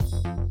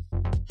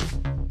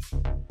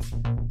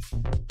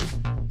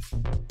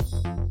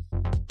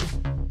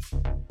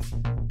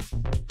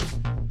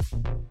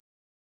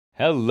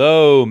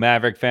Hello,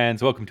 Maverick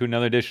fans. Welcome to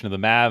another edition of the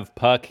Mav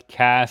Puck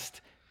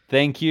Cast.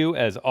 Thank you,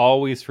 as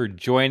always, for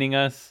joining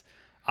us.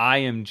 I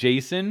am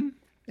Jason.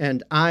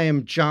 And I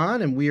am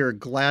John, and we are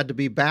glad to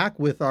be back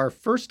with our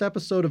first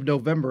episode of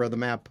November of the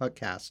Mav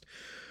Puckcast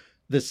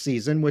this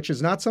season, which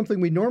is not something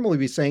we'd normally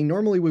be saying.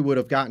 Normally, we would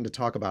have gotten to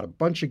talk about a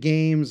bunch of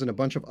games and a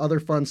bunch of other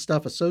fun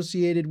stuff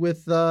associated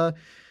with the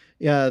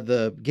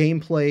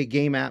gameplay,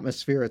 game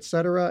atmosphere,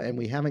 etc. And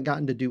we haven't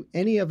gotten to do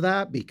any of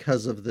that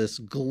because of this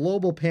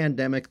global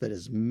pandemic that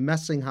is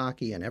messing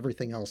hockey and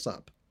everything else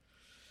up.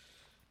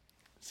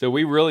 So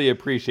we really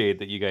appreciate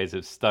that you guys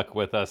have stuck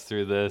with us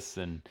through this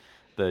and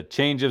the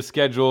change of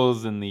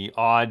schedules and the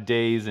odd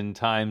days and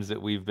times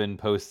that we've been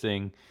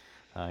posting.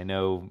 I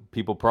know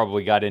people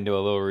probably got into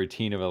a little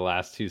routine over the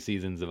last 2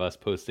 seasons of us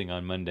posting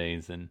on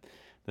Mondays, and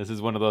this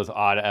is one of those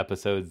odd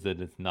episodes that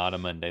it's not a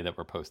Monday that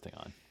we're posting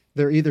on.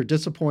 They're either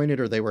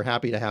disappointed or they were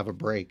happy to have a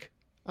break.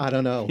 I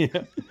don't know.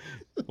 Yeah.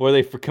 Or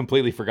they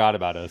completely forgot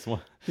about us.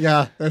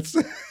 Yeah, that's...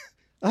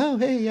 Oh,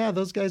 hey, yeah,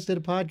 those guys did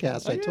a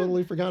podcast. Oh, I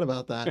totally forgot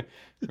about that.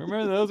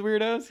 Remember those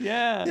weirdos?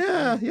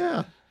 Yeah.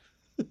 Yeah.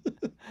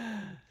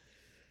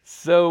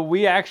 So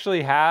we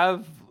actually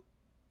have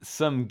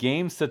some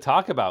games to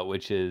talk about,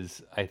 which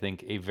is, I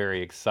think, a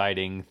very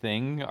exciting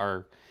thing.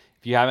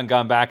 If you haven't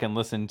gone back and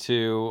listened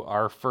to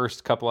our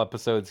first couple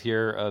episodes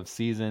here of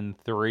season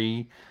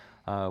 3,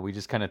 we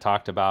just kind of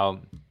talked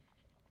about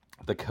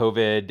the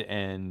COVID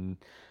and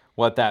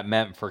what that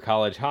meant for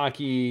college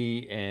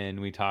hockey, and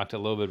we talked a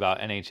little bit about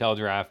NHL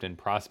draft and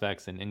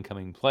prospects and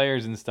incoming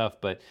players and stuff,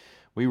 but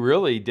we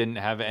really didn't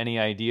have any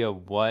idea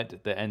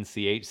what the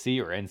NCHC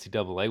or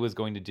NCAA was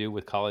going to do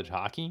with college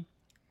hockey.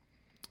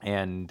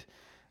 And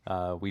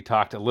we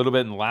talked a little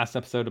bit in the last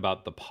episode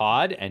about the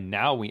pod, and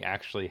now we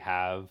actually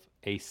have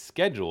a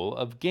schedule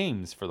of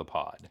games for the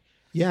pod.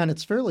 Yeah, and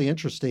it's fairly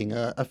interesting.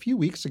 A few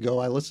weeks ago,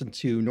 I listened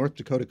to North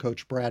Dakota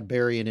coach Brad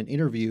Berry in an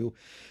interview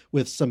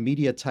with some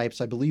media types.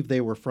 I believe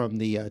they were from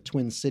the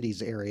Twin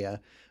Cities area.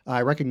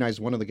 I recognized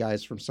one of the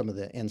guys from some of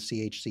the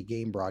NCHC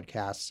game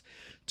broadcasts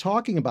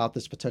talking about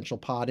this potential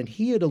pod, and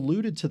he had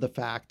alluded to the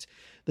fact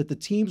that the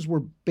teams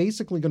were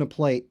basically going to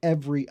play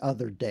every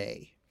other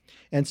day.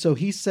 And so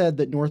he said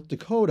that North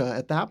Dakota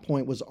at that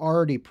point was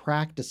already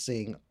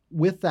practicing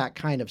with that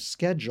kind of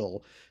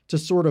schedule to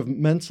sort of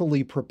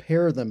mentally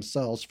prepare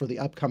themselves for the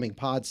upcoming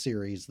pod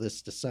series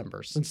this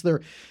December. Since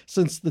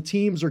the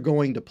teams are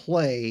going to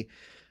play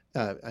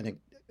an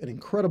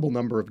incredible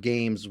number of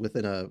games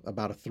within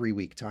about a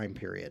 3-week time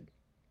period.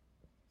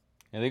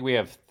 I think we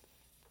have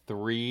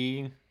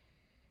three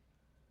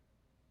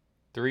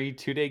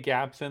 2-day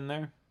gaps in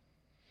there.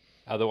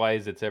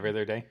 Otherwise, it's every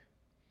other day.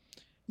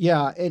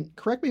 Yeah, and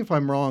correct me if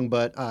I'm wrong,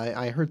 but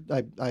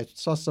I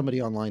saw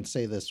somebody online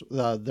say this.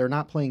 They're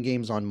not playing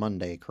games on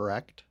Monday,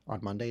 correct? On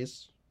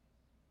Mondays?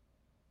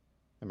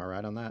 Am I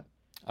right on that?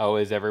 Oh,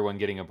 is everyone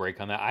getting a break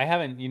on that? I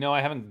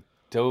haven't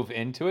dove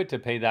into it to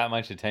pay that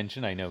much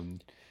attention. I know.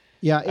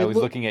 Yeah, I was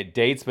looking at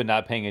dates, but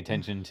not paying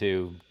attention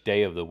to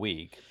day of the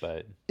week.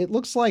 But it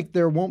looks like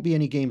there won't be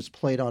any games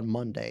played on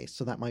Monday,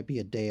 so that might be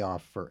a day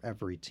off for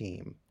every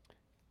team.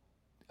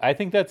 I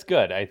think that's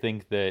good. I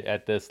think that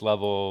at this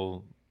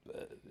level,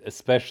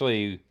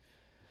 especially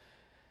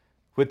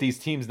with these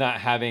teams not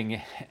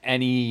having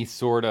any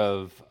sort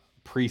of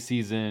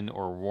preseason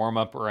or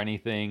warm-up or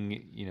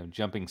anything,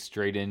 jumping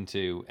straight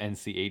into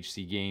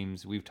NCHC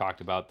games. We've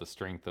talked about the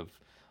strength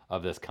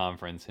of this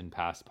conference in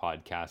past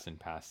podcasts and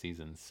past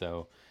seasons.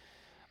 So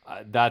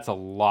that's a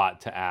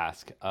lot to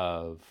ask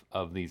of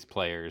these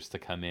players to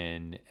come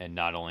in and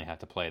not only have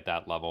to play at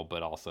that level,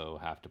 but also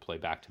have to play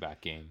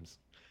back-to-back games.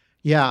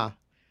 Yeah.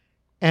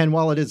 And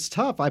while it is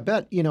tough, I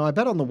bet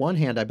on the one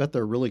hand, I bet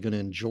they're really going to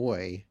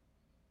enjoy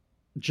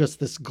just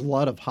this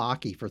glut of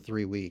hockey for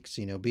 3 weeks,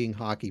 being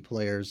hockey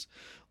players,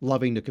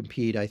 loving to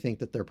compete. I think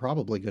that they're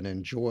probably going to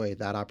enjoy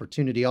that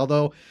opportunity.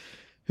 Although,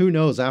 who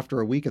knows,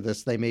 after a week of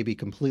this, they may be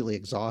completely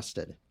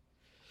exhausted.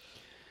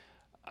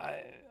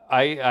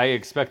 I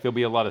expect there'll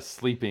be a lot of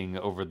sleeping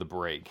over the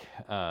break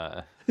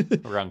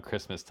around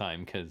Christmas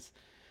time, because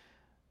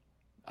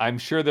I'm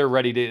sure they're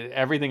ready to.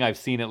 Everything I've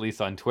seen, at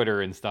least on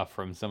Twitter and stuff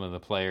from some of the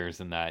players,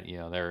 and that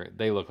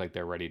they look like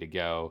they're ready to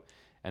go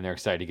and they're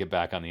excited to get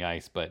back on the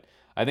ice. But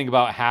I think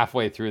about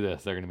halfway through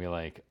this, they're going to be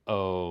like,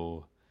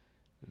 "Oh,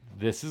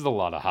 this is a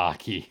lot of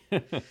hockey."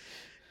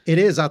 It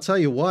is. I'll tell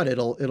you what,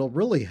 it'll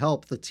really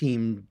help the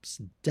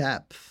team's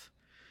depth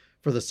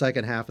for the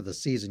second half of the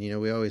season.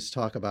 We always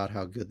talk about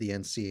how good the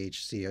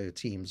NCHC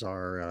teams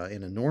are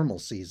in a normal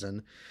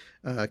season.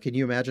 Can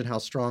you imagine how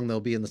strong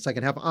they'll be in the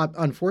second half?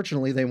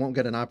 Unfortunately, they won't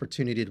get an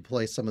opportunity to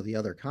play some of the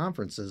other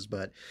conferences,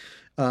 but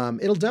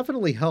it'll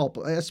definitely help,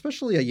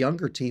 especially a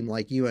younger team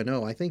like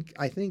UNO. I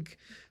think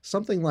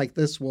something like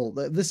this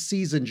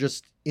season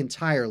just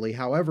entirely,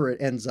 however it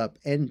ends up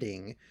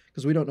ending,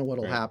 because we don't know what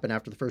will happen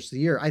after the first of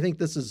the year. I think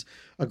this is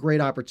a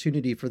great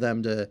opportunity for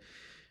them to,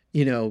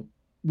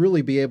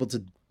 really be able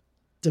to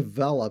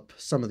develop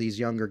some of these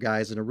younger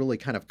guys in a really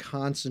kind of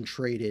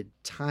concentrated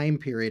time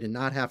period and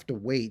not have to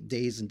wait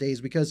days and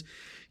days, because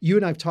you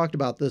and I've talked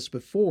about this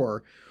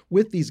before.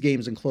 with these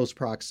games in close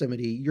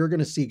proximity, you're going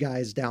to see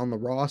guys down the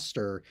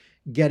roster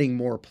getting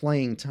more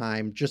playing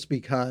time just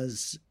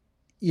because,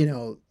 you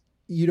know,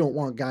 you don't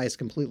want guys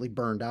completely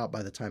burned out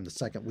by the time the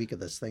second week of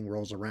this thing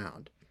rolls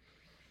around.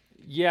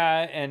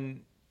 Yeah,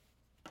 and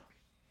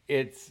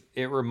it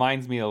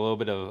reminds me a little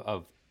bit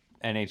of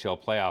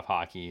NHL playoff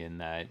hockey in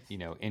that, you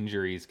know,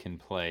 injuries can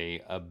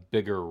play a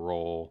bigger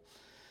role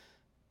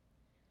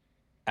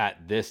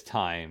at this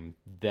time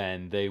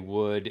than they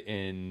would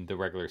in the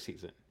regular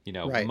season. You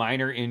know, Right.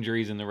 minor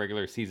injuries in the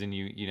regular season,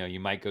 you know, you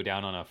might go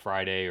down on a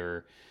Friday,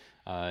 or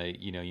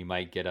you know, you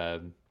might get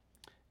a,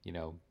 you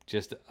know,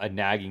 just a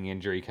nagging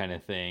injury kind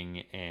of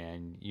thing,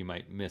 and you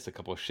might miss a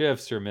couple of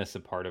shifts or miss a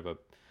part of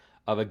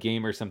a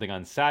game or something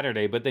on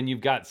Saturday, but then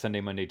you've got Sunday,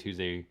 Monday,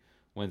 Tuesday,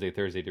 Wednesday,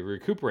 Thursday to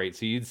recuperate.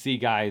 So you'd see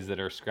guys that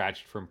are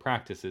scratched from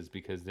practices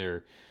because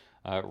they're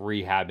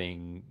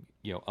rehabbing,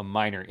 you know, a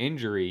minor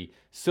injury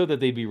so that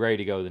they'd be ready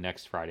to go the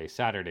next Friday,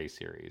 Saturday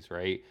series,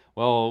 right?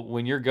 Well,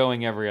 when you're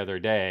going every other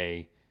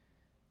day,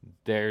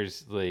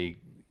 there's like,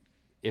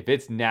 if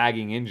it's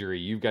nagging injury,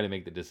 you've got to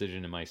make the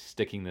decision: am I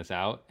sticking this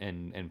out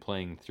and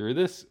playing through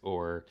this,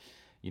 or,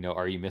 you know,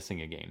 are you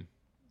missing a game?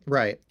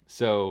 Right.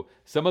 So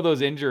some of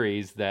those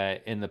injuries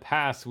that in the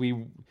past we,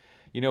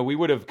 you know, we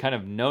would have kind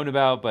of known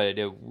about, but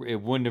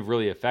it wouldn't have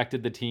really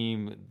affected the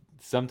team.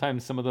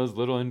 Sometimes some of those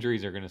little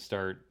injuries are going to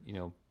start, you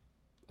know,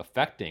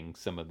 affecting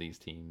some of these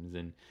teams,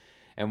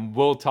 and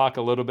we'll talk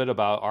a little bit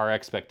about our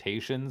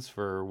expectations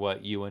for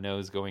what UNO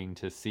is going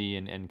to see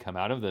and come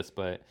out of this.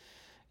 But,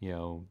 you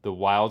know, the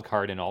wild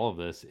card in all of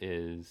this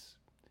is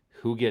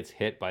who gets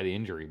hit by the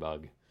injury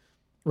bug.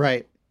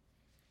 Right.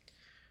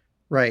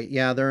 Right.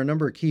 Yeah, there are a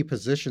number of key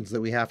positions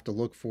that we have to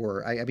look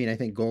for. I mean, I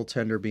think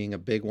goaltender being a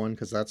big one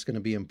because that's going to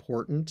be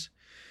important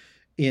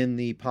in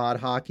the pod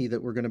hockey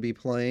that we're going to be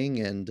playing.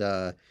 And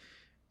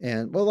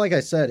well, like I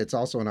said, it's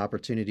also an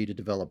opportunity to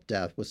develop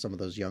depth with some of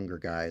those younger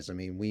guys. I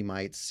mean, we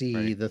might see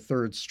Right. the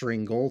third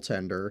string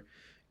goaltender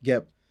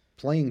get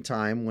playing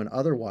time when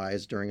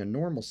otherwise during a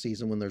normal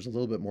season, when there's a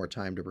little bit more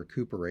time to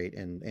recuperate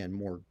and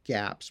more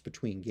gaps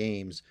between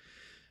games,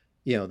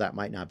 you know, that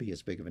might not be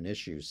as big of an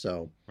issue.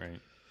 So, Right.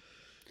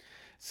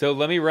 So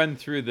let me run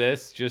through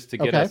this just to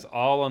get okay. us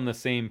all on the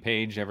same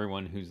page.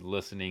 Everyone who's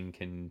listening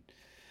can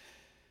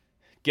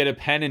get a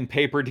pen and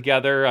paper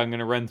together. I'm going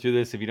to run through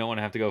this if you don't want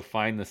to have to go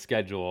find the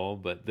schedule,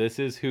 but this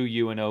is who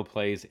UNO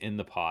plays in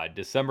the pod.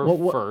 December Well,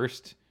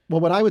 1st. Well,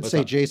 what I would What's say,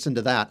 up? Jason,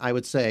 to that, I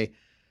would say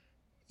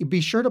be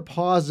sure to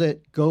pause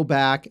it, go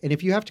back, and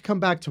if you have to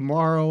come back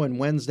tomorrow and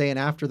Wednesday and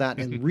after that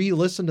and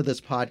re-listen to this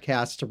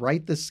podcast to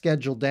write this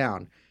schedule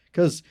down,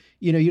 because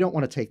you know you don't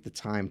want to take the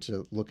time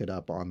to look it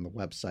up on the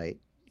website,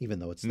 even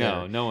though it's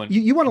No, there. no one.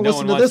 You want to no listen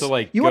one to wants this. to,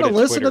 like, You go want to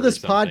listen Twitter to or this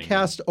something.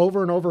 podcast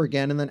over and over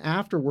again, and then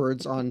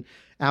afterwards on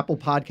Apple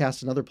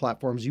Podcasts and other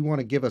platforms, you want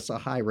to give us a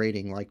high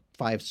rating, like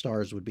 5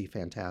 stars would be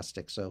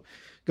fantastic. So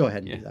go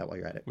ahead and Yeah, do that while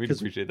you're at it. We'd 'Cause-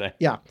 appreciate that.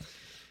 yeah.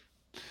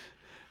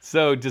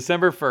 So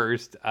December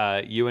 1st,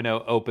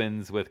 UNO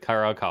opens with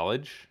Carlisle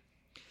College.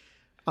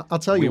 I'll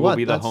tell you We will what,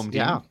 be the that's, home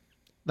team. yeah,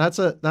 that's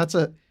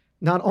a,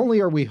 not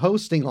only are we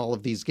hosting all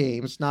of these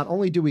games, not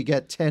only do we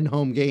get 10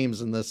 home games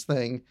in this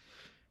thing,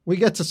 we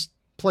get to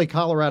play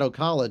Colorado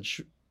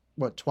College,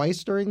 what,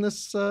 twice during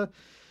this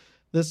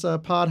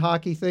pod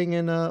hockey thing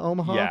in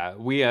Omaha? Yeah,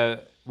 we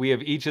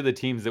have each of the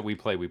teams that we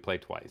play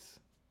twice.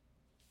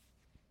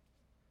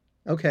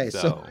 Okay,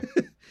 So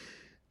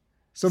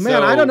so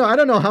man, I So-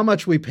 don't know how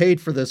much we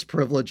paid for this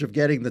privilege of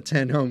getting the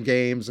 10 home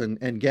games and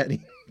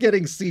getting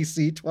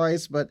CC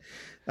twice, but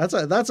that's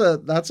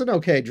an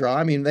okay draw.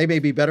 I mean, they may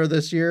be better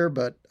this year,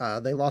 but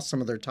they lost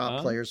some of their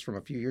top players from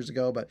a few years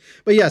ago. But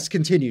yes,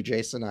 continue,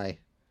 Jason. I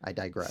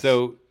digress.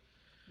 So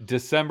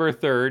December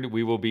 3rd,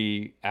 we will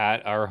be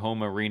at our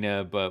home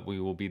arena, but we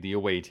will be the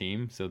away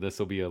team. So this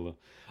will be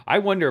I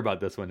wonder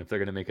about this one, if they're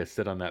going to make us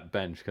sit on that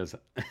bench, because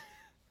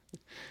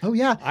oh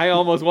yeah, I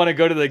almost want to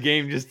go to the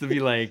game just to be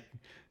like,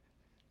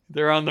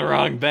 they're on the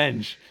wrong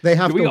bench. They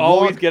have do we to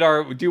always walk- get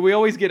our? Do we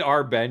always get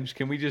our bench?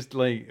 Can we just,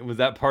 like, was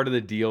that part of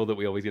the deal that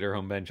we always get our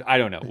home bench? I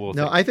don't know. We'll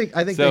No, see. I think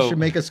they So- should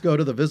make us go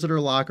to the visitor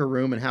locker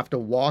room and have to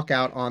walk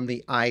out on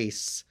the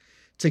ice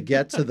to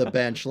get to the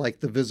bench like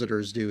the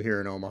visitors do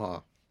here in Omaha.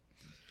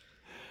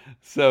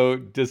 So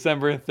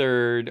December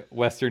 3rd,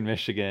 Western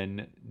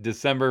Michigan.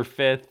 December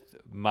 5th,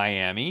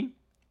 Miami.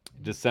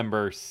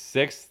 December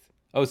 6th.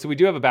 Oh, so we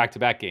do have a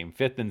back-to-back game,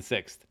 5th and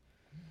 6th.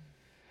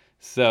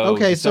 So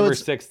Okay, so December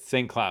it's- 6th,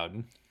 St.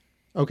 Cloud.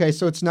 Okay,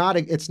 so it's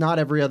not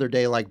every other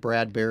day like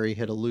Brad Berry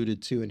had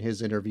alluded to in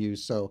his interview.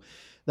 So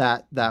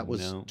that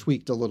was No.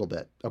 tweaked a little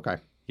bit. Okay.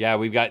 Yeah,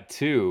 we've got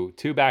two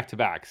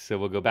back-to-backs. So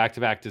we'll go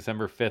back-to-back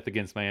December 5th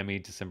against Miami,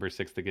 December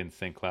 6th against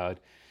St. Cloud.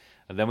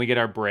 And then we get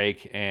our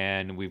break,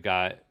 and we've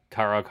got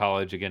Carlisle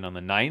College again on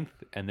the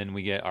 9th. And then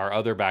we get our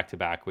other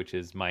back-to-back, which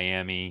is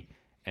Miami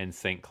and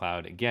St.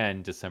 Cloud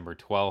again, December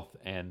 12th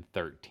and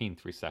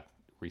 13th,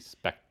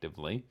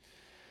 respectively.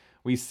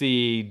 We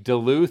see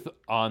Duluth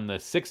on the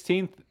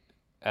 16th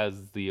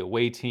as the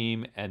away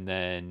team, and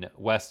then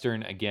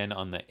Western again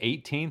on the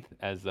 18th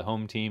as the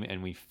home team,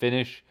 and we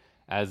finish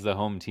as the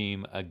home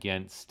team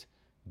against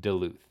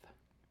Duluth.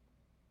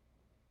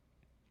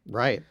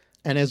 Right.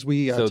 And as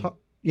we So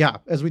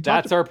as we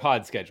talked that's our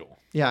pod schedule.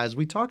 Yeah, as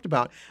we talked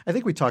about, I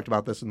think we talked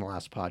about this in the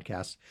last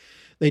podcast.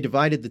 They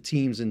divided the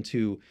teams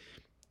into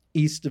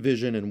East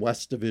Division and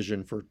West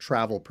Division for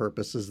travel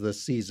purposes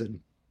this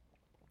season.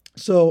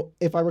 So,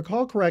 if I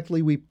recall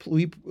correctly,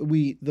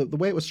 the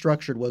way it was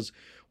structured was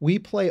we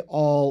play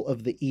all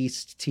of the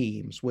East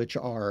teams, which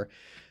are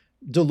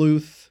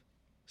Duluth,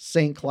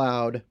 St.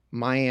 Cloud,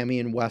 Miami,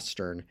 and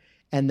Western,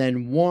 and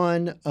then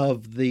one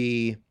of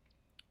the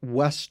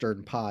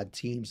Western pod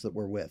teams that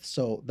we're with.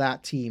 So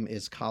that team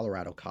is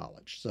Colorado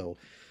College. So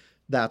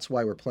that's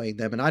why we're playing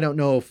them. And I don't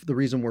know if the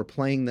reason we're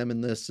playing them in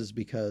this is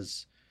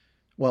because,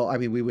 well, I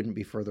mean, we wouldn't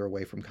be further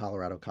away from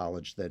Colorado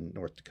College than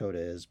North Dakota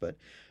is. But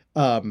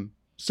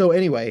so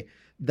anyway,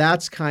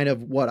 that's kind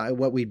of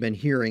what we've been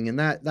hearing. And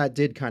that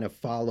did kind of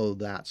follow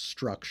that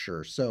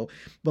structure. So,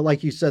 but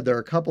like you said, there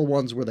are a couple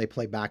ones where they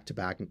play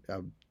back-to-back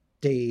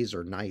days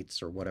or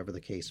nights or whatever the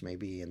case may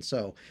be. And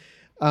so,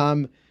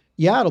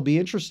 yeah, it'll be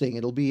interesting.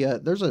 It'll be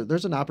there's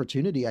an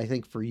opportunity, I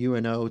think, for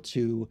UNO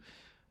to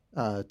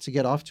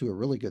get off to a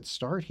really good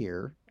start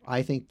here.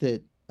 I think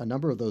that a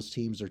number of those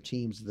teams are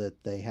teams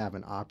that they have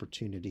an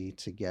opportunity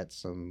to get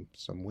some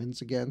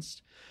wins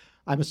against.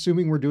 I'm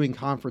assuming we're doing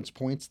conference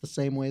points the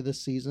same way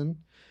this season.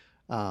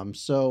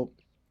 So,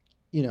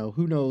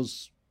 who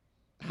knows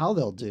how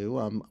they'll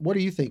do. What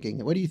are you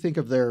thinking? What do you think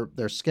of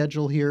their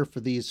schedule here for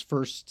these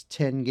first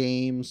 10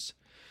 games?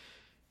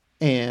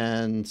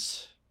 And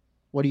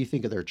what do you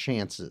think of their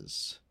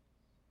chances?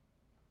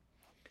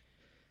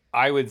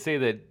 I would say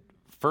that,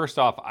 first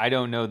off, I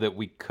don't know that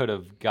we could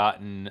have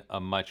gotten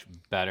a much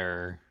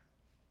better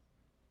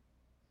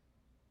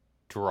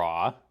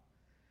draw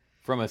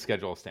from a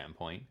schedule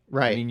standpoint.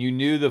 Right. I mean, you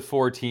knew the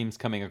 4 teams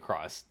coming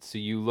across. So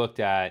you looked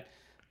at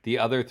the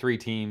other 3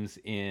 teams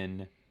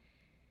in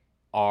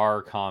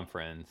our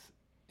conference,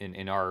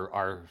 in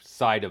our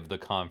side of the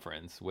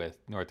conference with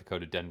North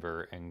Dakota,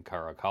 Denver, and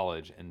Colorado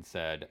College, and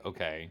said,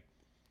 okay,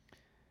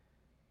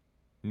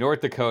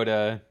 North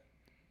Dakota,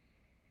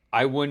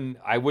 I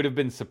would have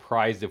been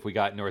surprised if we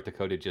got North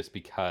Dakota just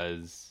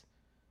because,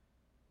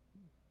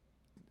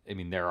 I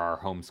mean, they're our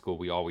home school.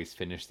 We always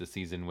finish the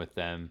season with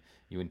them.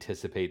 You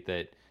anticipate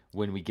that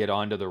when we get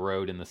onto the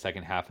road in the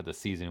second half of the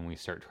season, we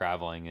start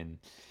traveling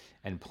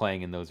and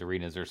playing in those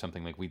arenas or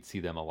something, like we'd see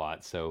them a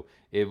lot. So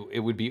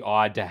it would be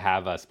odd to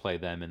have us play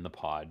them in the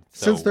pod.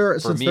 So since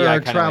they're our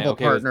travel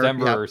partner,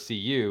 Denver or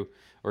CU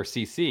or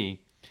CC,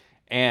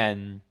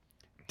 and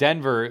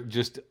Denver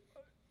just,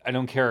 I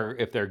don't care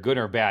if they're good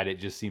or bad. It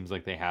just seems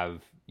like they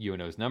have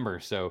UNO's number.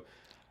 So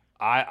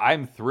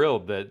I'm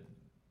thrilled that,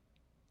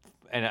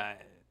 and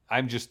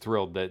I'm just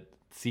thrilled that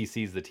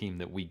CC is the team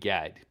that we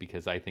get,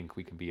 because I think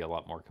we can be a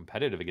lot more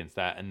competitive against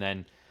that. And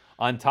then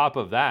on top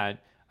of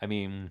that, I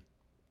mean,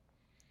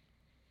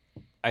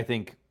 I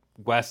think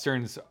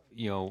Western's,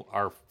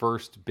 our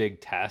first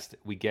big test.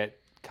 We get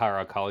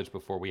Colorado College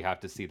before we have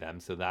to see them,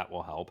 so that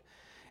will help.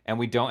 And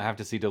we don't have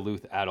to see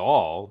Duluth at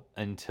all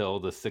until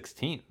the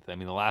 16th. I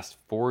mean, the last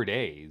 4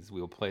 days,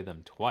 we will play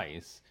them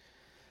twice.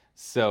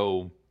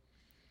 So,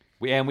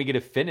 we get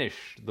to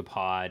finish the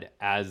pod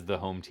as the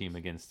home team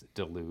against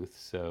Duluth.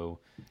 So,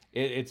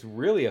 it's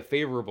really a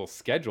favorable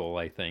schedule,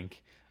 I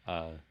think.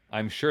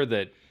 I'm sure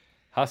that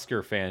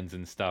Husker fans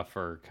and stuff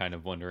are kind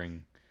of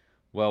wondering,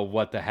 well,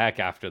 what the heck,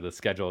 after the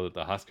schedule that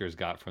the Huskers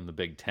got from the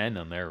Big Ten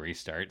on their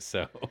restart.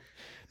 So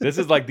this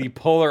is like the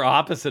polar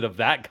opposite of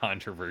that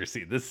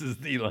controversy. This is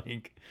the,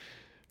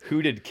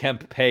 who did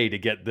Kemp pay to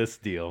get this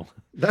deal?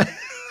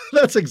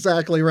 That's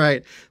exactly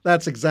right.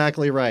 That's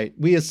exactly right.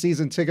 We as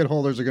season ticket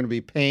holders are going to be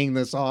paying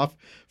this off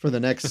for the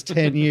next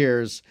 10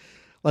 years.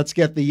 Let's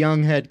get the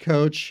young head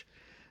coach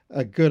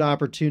a good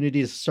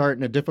opportunity to start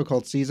in a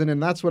difficult season.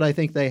 And that's what I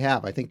think they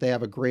have. I think they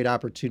have a great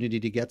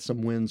opportunity to get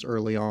some wins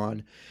early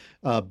on,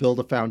 build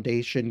a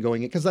foundation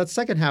going in, because that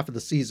second half of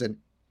the season,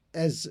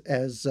 as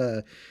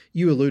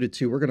you alluded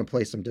to, we're going to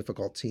play some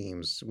difficult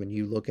teams. When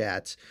you look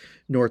at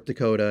North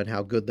Dakota and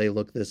how good they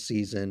look this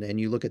season, and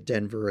you look at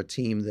Denver, a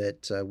team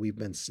that we've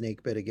been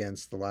snake bit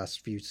against the last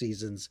few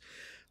seasons,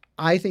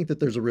 I think that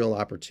there's a real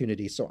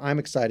opportunity. So I'm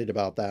excited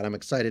about that. I'm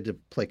excited to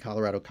play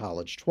Colorado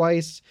College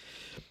twice.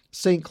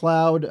 St.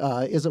 Cloud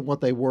isn't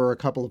what they were a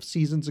couple of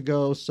seasons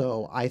ago,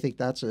 so I think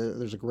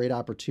there's a great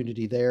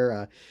opportunity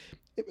there.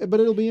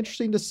 But it'll be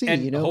interesting to see.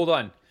 And hold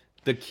on,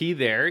 the key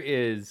there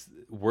is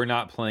we're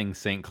not playing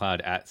St. Cloud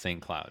at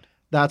St. Cloud.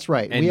 That's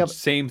right. And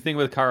same thing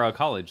with Colorado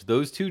College.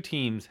 Those 2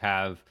 teams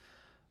have,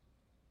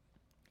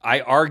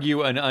 I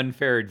argue, an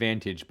unfair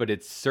advantage, but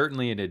it's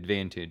certainly an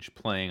advantage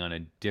playing on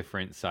a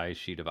different size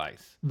sheet of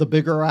ice. The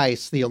bigger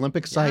ice, the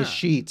Olympic size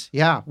sheet.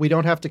 Yeah, we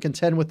don't have to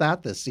contend with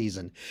that this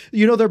season.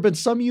 There have been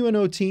some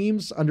UNO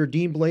teams under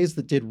Dean Blaze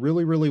that did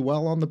really, really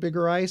well on the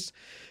bigger ice,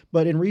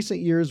 but in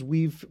recent years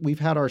we've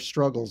had our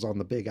struggles on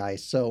the big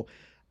ice. So,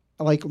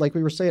 like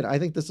we were saying, I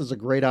think this is a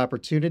great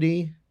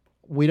opportunity.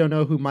 We don't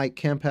know who Mike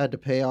Kemp had to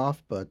pay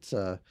off, but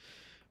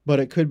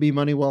it could be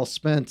money well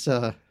spent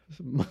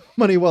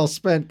money well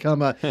spent.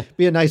 Come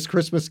be a nice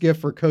Christmas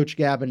gift for Coach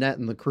Gabinet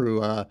and the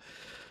crew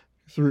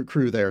through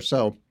crew there.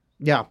 So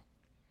yeah.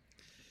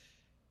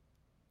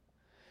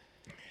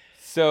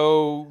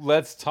 So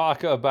let's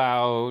talk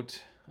about.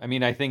 I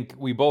mean, I think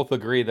we both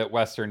agree that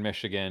Western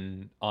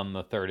Michigan on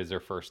the 3rd is their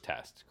first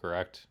test,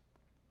 correct?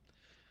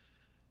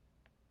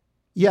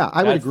 Yeah,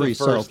 I would That's the agree.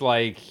 So first,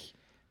 like,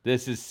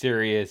 this is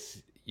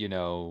serious, you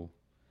know.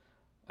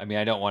 I mean,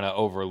 I don't want to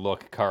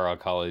overlook Carlisle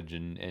College,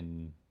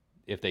 and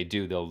if they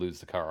do, they'll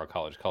lose the Carlisle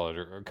College.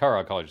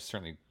 Carlisle College is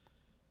certainly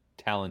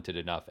talented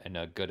enough and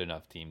a good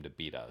enough team to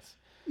beat us.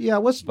 yeah,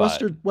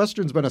 But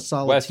Western's been a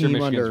solid Western team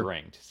Michigan's under.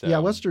 ranked,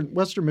 Yeah, so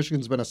Western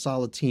Michigan's been a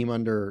solid team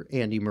under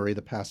Andy Murray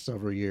the past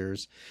several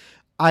years.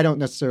 I don't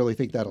necessarily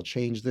think that'll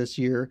change this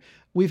year.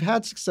 We've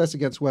had success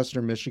against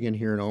Western Michigan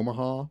here in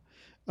Omaha.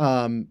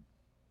 Um,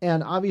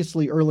 and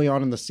obviously, early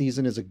on in the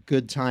season is a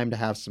good time to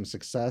have some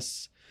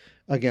success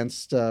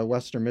against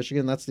Western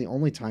Michigan. That's the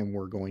only time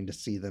we're going to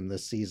see them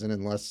this season,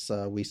 unless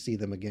we see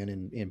them again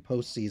in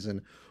postseason,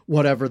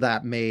 whatever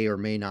that may or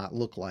may not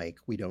look like.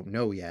 We don't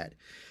know yet.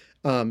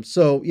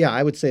 So yeah,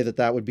 I would say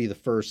that would be the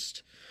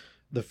first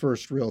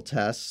real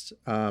test.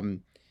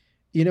 Again,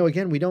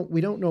 we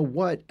don't know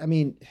what. I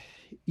mean,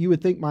 you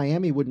would think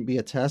Miami wouldn't be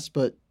a test,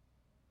 but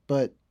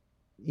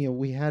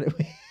we had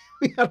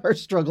we had our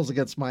struggles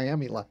against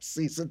Miami last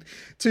season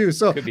too.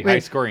 So could be high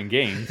scoring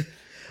games.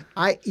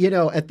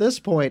 At this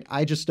point,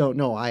 I just don't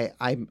know.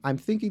 I'm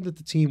thinking that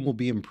the team will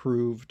be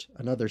improved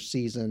another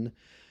season.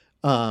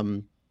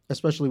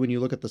 Especially when you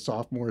look at the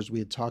sophomores, we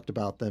had talked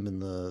about them in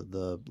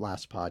the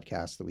last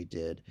podcast that we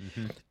did.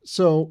 Mm-hmm.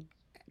 So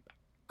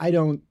I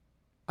don't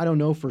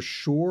know for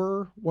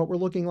sure what we're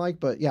looking like,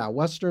 but yeah,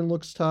 Western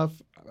looks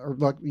tough. Or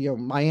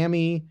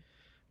Miami,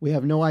 we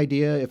have no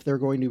idea if they're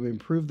going to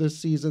improve this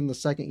season, the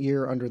second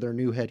year under their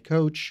new head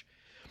coach.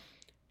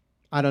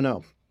 I don't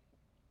know.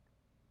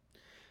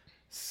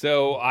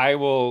 So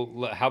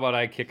how about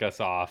I kick us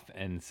off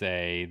and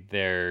say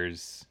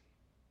there's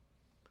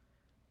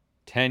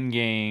 10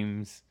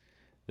 games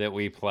that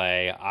we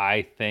play.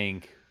 I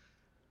think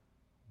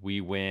we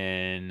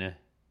win.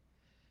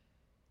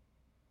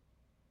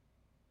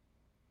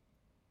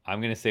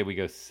 I'm going to say we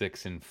go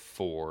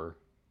 6-4.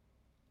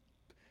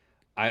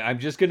 I'm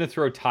just going to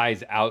throw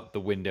ties out the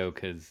window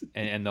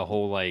and the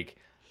whole, like,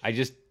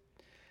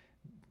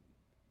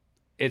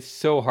 it's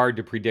so hard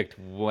to predict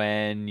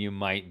when you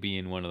might be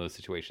in one of those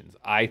situations.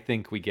 I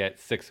think we get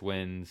 6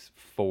 wins,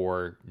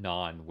 4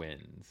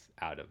 non-wins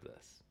out of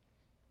this.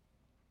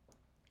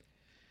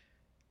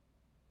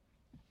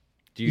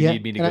 Do you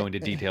need me to go into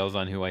details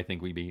on who I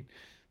think we beat?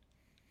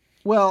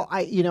 Well,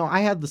 I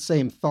had the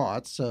same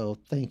thoughts, so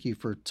thank you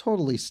for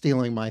totally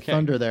stealing my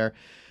thunder there.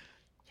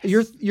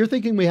 Yes. You're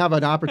thinking we have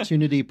an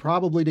opportunity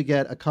probably to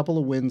get a couple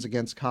of wins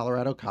against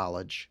Colorado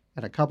College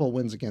and a couple of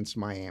wins against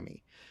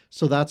Miami.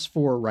 So that's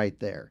 4 right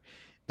there.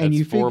 And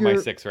you 4 by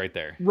 6 right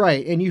there.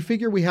 Right. And you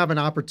figure we have an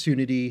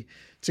opportunity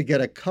to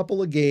get a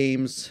couple of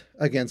games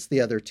against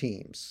the other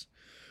teams.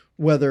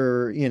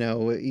 Whether,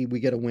 we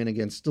get a win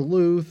against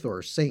Duluth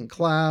or St.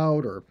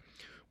 Cloud or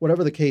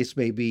whatever the case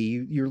may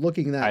be, you're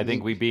looking at. I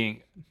think we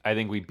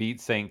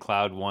beat St.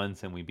 Cloud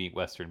once and we beat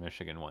Western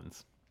Michigan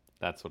once.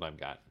 That's what I've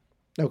got.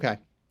 Okay.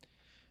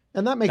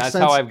 And that makes sense.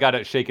 That's how I've got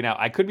it shaken out.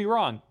 I could be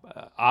wrong.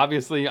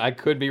 Obviously, I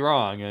could be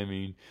wrong. I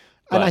mean,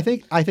 and I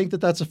think that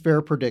that's a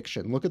fair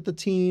prediction. Look at the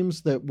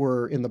teams that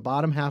were in the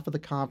bottom half of the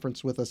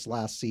conference with us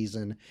last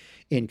season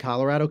in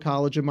Colorado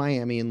College and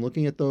Miami, and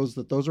looking at those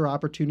are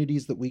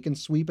opportunities that we can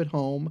sweep at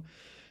home.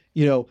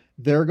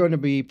 They're going to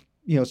be,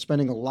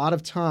 spending a lot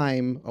of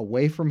time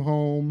away from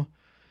home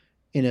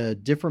in a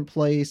different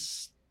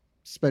place,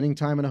 spending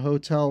time in a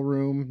hotel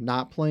room,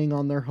 not playing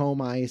on their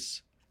home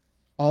ice.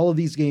 All of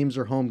these games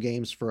are home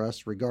games for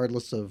us,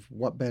 regardless of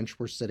what bench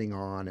we're sitting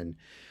on and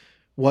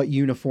what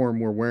uniform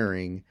we're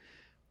wearing.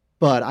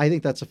 But I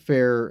think that's a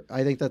fair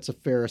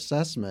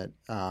assessment.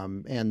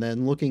 And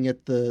then looking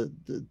at the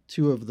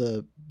 2 of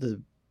the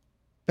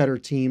better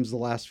teams the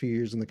last few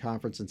years in the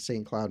conference in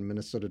St. Cloud and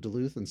Minnesota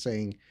Duluth, and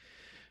saying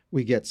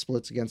we get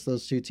splits against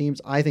those 2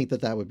 teams, I think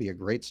that would be a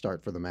great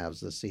start for the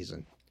Mavs this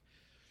season.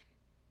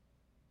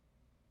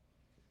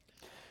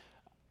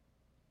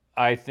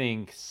 I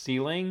think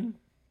ceiling,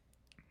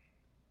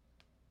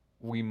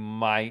 we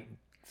might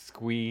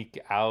squeak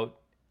out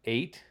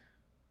 8.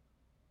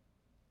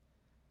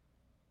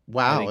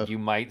 Wow. I think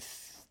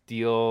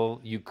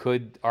you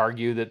could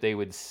argue that they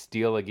would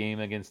steal a game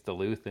against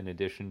Duluth in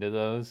addition to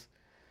those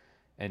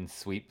and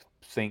sweep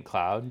St.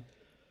 Cloud.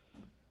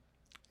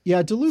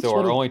 Yeah, Duluth. So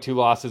our only 2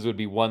 losses would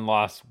be 1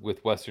 loss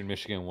with Western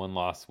Michigan, 1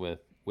 loss with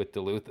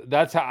Duluth.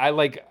 That's how I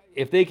like,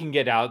 if they can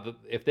get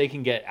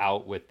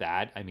out with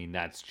that, I mean,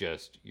 that's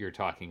just, you're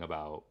talking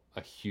about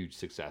a huge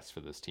success for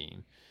this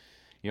team.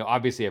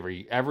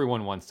 Obviously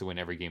everyone wants to win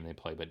every game they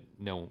play, but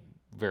no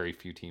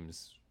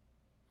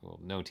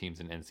teams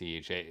in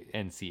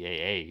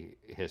NCAA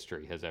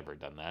history has ever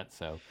done that.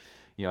 So,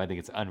 I think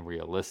it's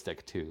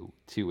unrealistic to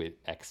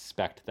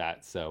expect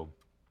that. So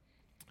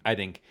I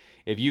think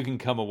if you can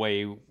come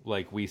away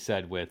like we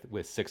said with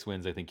 6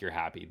 wins, I think you're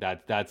happy.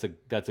 That's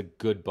a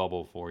good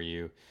bubble for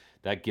you.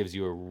 That gives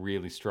you a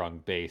really strong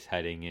base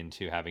heading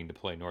into having to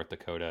play North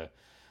Dakota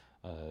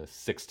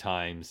 6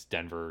 times,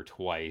 Denver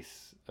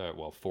twice.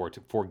 Well,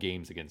 four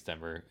games against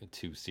Denver,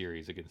 2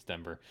 series against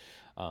Denver,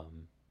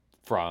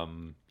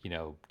 from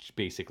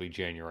basically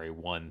January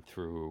 1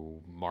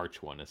 through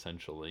March 1,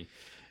 essentially,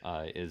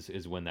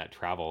 is when that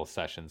travel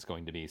session is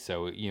going to be.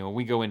 So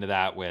we go into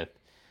that with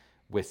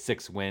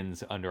 6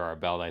 wins under our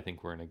belt. I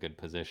think we're in a good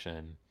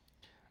position.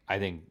 I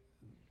think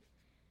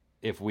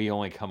if we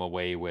only come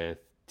away with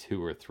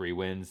 2 or 3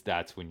 wins,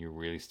 that's when you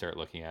really start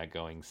looking at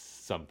going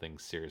something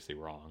seriously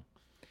wrong.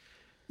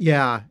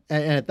 Yeah,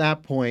 and at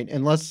that point,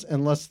 unless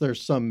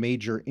there's some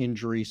major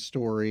injury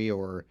story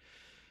or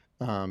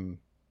um,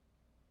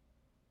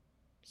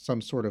 some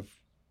sort of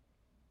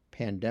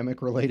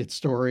pandemic related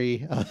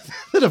story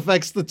that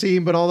affects the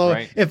team. But although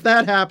Right. if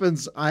that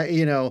happens,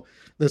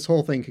 this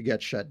whole thing could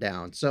get shut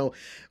down. So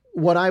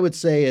what I would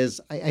say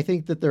is I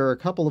think that there are a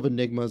couple of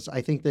enigmas.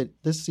 I think that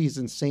this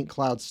season, St.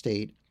 Cloud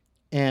State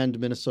and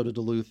Minnesota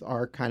Duluth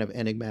are kind of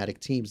enigmatic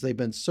teams. They've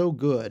been so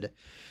good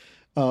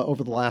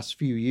over the last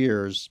few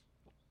years,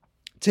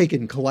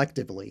 taken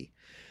collectively.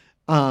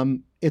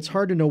 It's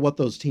hard to know what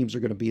those teams are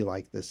going to be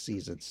like this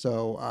season.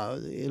 So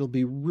it'll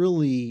be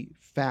really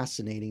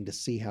fascinating to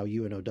see how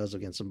UNO does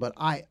against them. But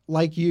I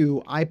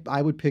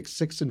would pick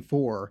 6-4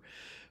 for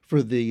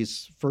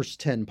these first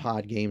 10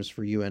 pod games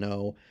for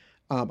UNO.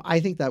 I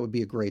think that would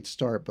be a great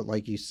start. But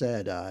like you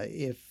said,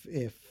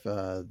 if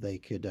they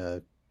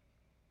could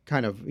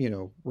kind of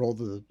roll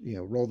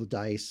the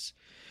dice,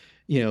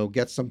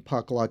 get some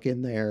puck luck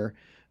in there.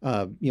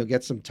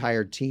 Get some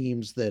tired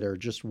teams that are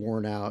just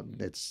worn out.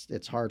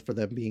 It's hard for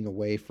them being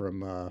away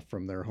from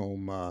their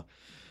home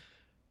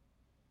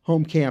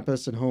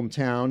campus and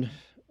hometown.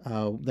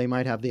 They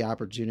might have the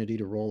opportunity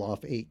to roll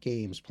off 8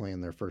 games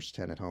playing their first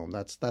 10 at home.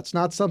 That's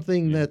not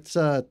something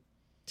that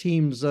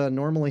teams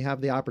normally have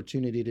the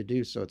opportunity to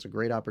do. So it's a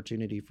great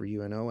opportunity for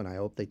UNO, and I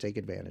hope they take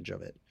advantage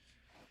of it.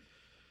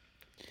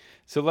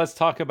 So let's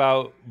talk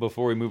about,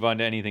 before we move on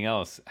to anything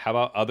else, how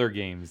about other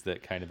games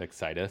that kind of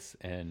excite us?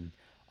 And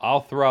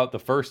I'll throw out the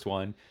first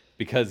one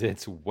because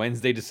it's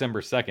Wednesday,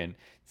 December 2nd.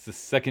 It's the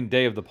second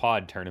day of the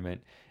pod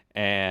tournament.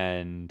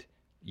 And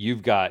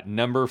you've got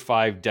number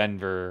 5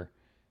 Denver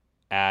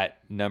at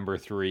number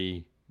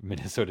 3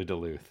 Minnesota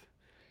Duluth.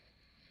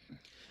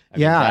 I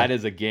mean, that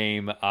is a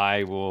game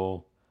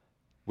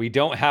we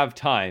don't have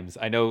times.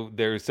 I know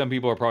there's some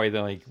people are probably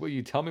like, well,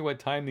 you tell me what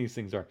time these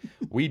things are.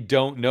 We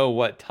don't know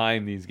what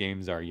time these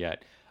games are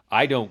yet.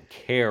 I don't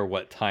care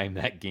what time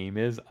that game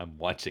is. I'm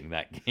watching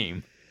that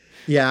game.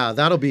 Yeah,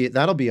 that'll be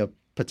a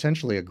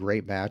potentially a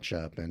great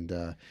matchup,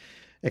 and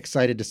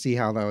excited to see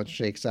how that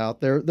shakes out.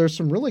 There's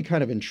some really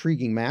kind of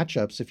intriguing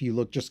matchups if you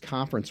look just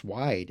conference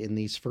wide in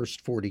these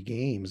first 40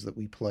 games that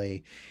we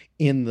play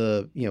in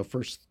the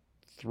first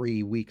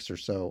 3 weeks or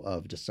so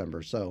of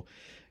December. So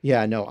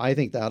yeah, no, I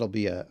think that'll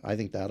be a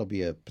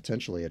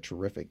potentially a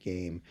terrific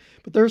game.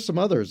 But there's some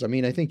others. I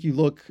mean, I think you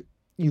look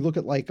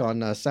at like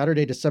on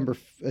Saturday, December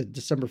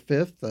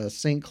 5th,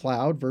 St.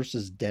 Cloud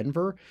versus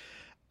Denver.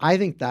 I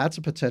think that's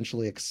a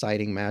potentially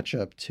exciting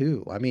matchup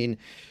too. I mean,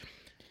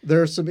 there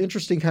are some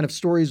interesting kind of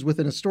stories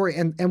within a story,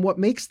 and what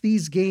makes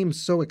these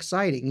games so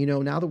exciting,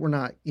 now that we're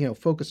not,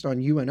 focused on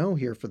UNO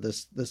here for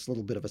this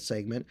little bit of a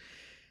segment,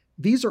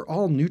 these are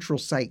all neutral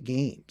site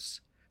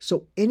games.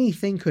 So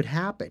anything could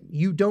happen.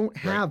 You don't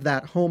have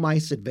that home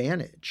ice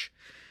advantage.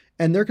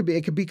 And it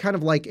could be kind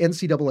of like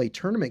NCAA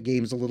tournament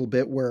games a little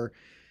bit where,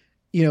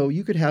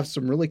 you could have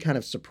some really kind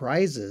of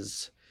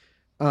surprises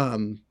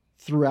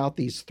throughout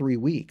these 3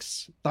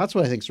 weeks. That's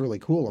what I think is really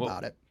cool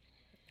about it.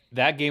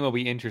 That game will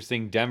be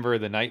interesting. Denver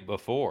the night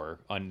before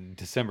on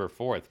December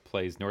 4th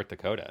plays North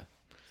Dakota.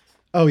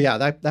 Oh yeah,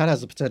 that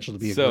has the potential to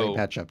be a great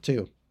matchup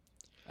too.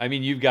 I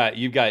mean, you've got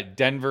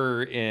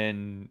Denver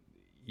in,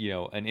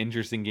 an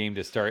interesting game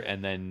to start,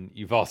 and then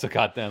you've also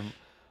got them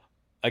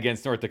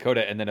against North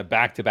Dakota, and then a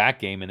back-to-back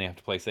game, and they have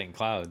to play St.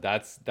 Cloud.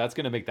 That's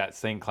going to make that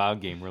St.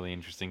 Cloud game really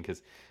interesting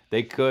because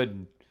they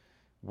could,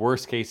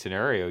 worst case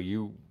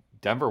scenario,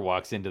 Denver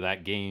walks into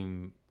that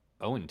game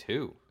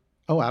 0-2.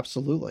 Oh,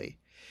 absolutely.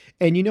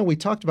 And we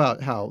talked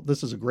about how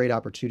this is a great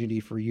opportunity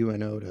for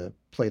UNO to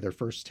play their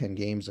first 10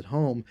 games at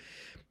home.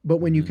 But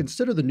when you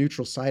consider the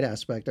neutral site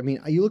aspect, I mean,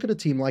 you look at a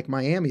team like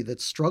Miami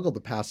that's struggled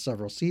the past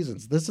several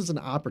seasons. This is an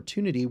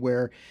opportunity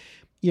where,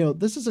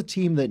 this is a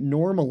team that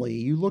normally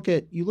you look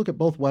at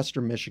both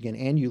Western Michigan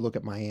and you look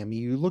at Miami,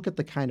 you look at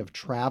the kind of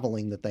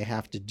traveling that they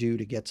have to do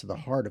to get to the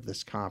heart of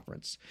this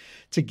conference,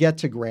 to get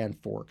to Grand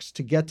Forks,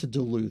 to get to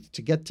Duluth,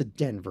 to get to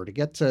Denver, to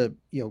get to,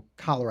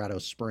 Colorado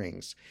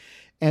Springs.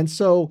 And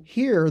so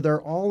here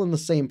they're all in the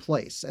same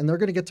place, and they're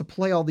going to get to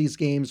play all these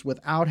games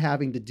without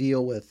having to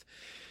deal with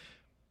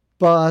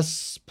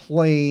bus,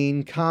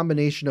 plane,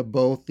 combination of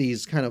both,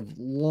 these kind of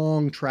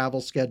long travel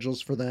schedules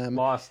for them.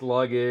 Lost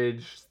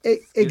luggage, skid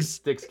Ex-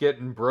 sticks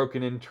getting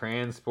broken in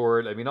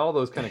transport. I mean, all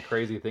those kind of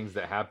crazy things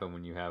that happen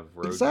when you have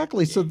road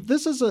exactly. So games.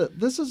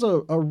 this is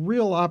a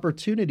real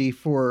opportunity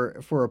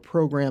for a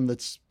program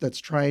that's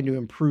trying to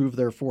improve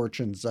their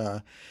fortunes Hmm.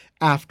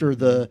 after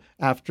the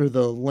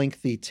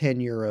lengthy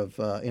tenure of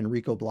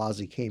Enrico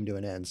Blasi came to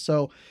an end.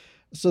 So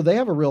they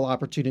have a real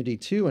opportunity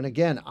too. And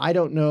again, I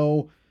don't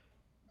know.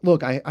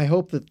 Look, I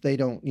hope that they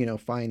don't,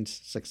 find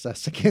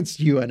success against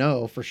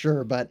UNO for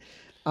sure. But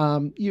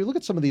you look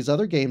at some of these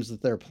other games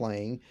that they're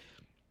playing,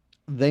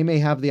 they may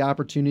have the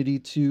opportunity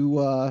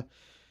to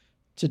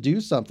do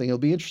something. It'll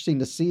be interesting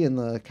to see in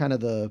the kind of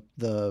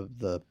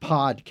the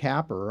pod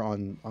capper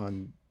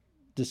on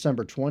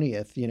December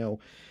 20th.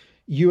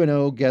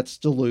 UNO gets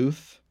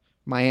Duluth.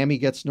 Miami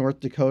gets North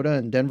Dakota,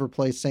 and Denver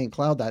plays St.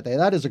 Cloud that day.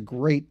 That is a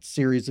great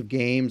series of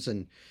games,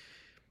 and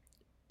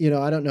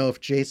I don't know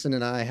if Jason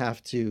and I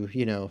have to,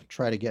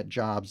 try to get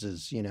jobs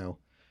as,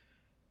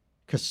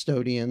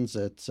 custodians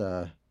at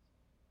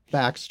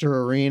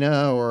Baxter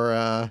Arena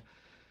or,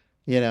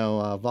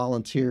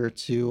 volunteer I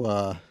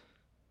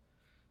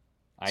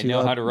to,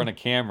 know how to run a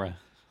camera.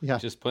 yeah.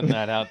 Just putting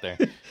that out there.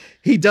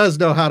 He does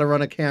know how to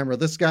run a camera.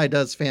 This guy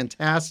does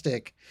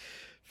fantastic,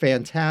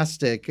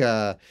 fantastic.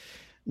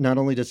 Not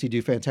only does he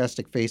do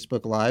fantastic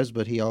Facebook Lives,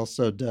 but he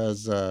also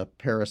does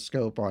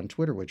Periscope on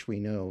Twitter, which we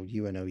know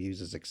UNO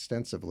uses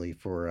extensively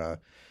for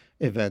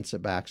events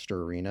at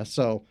Baxter Arena.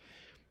 So,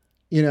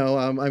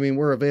 I mean,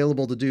 we're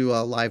available to do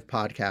live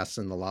podcasts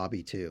in the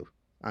lobby too.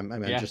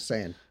 I'm Yeah. just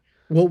saying,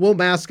 we'll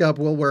mask up,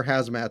 we'll wear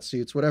hazmat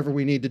suits, whatever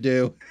we need to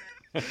do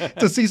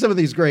to see some of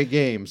these great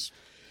games.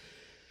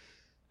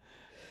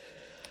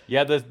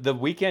 Yeah, the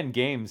weekend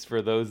games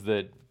for those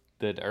that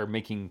are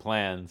making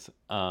plans,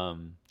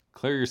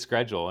 clear your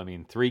schedule. I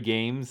mean, 3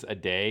 games a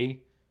day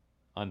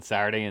on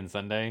Saturday and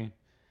Sunday.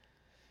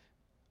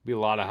 Be a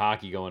lot of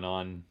hockey going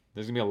on.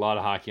 There's gonna be a lot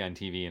of hockey on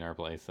TV in our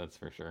place, that's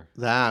for sure.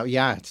 That,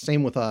 yeah,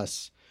 same with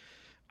us.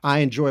 I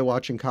enjoy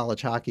watching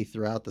college hockey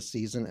throughout the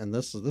season, and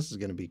this is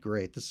going to be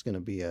great. This is going to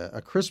be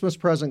a Christmas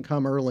present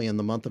come early in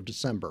the month of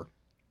December.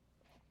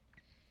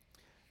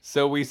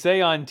 So we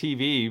say on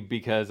TV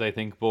because I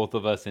think both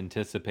of us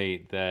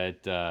anticipate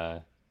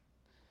that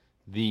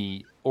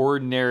the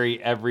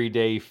ordinary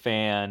everyday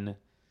fan,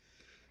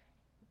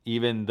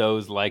 even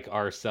those like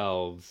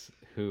ourselves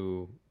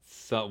who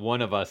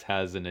one of us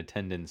has an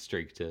attendance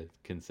streak to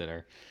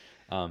consider,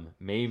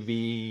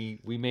 maybe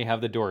we may have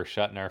the door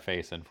shut in our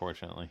face,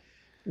 unfortunately.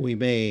 We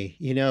may,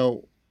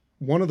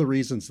 one of the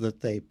reasons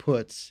that they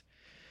put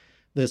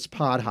this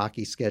pod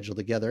hockey schedule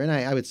together, and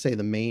I would say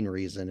the main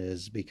reason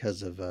is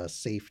because of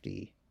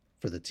safety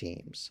for the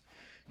teams,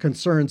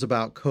 concerns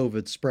about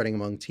COVID spreading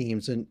among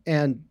teams,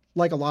 and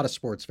like a lot of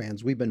sports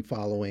fans, we've been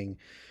following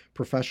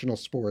professional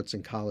sports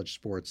and college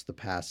sports the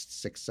past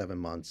 6-7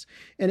 months,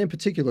 and in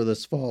particular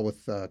this fall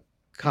with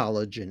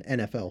college and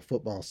NFL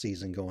football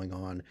season going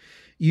on.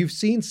 You've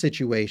seen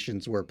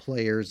situations where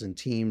players and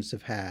teams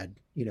have had,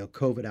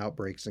 COVID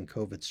outbreaks and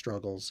COVID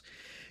struggles,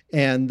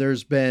 and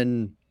there's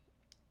been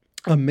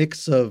a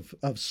mix of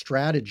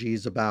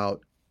strategies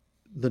about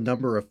the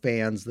number of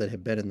fans that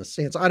have been in the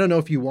stands. I don't know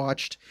if you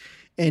watched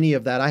any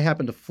of that. I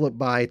happened to flip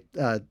by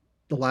the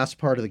last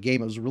part of the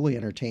game. It was a really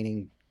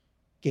entertaining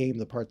game,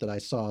 the part that I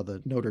saw,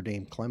 the Notre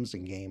Dame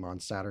Clemson game on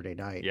Saturday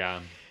night.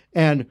 Yeah.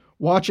 And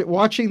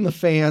watching the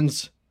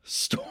fans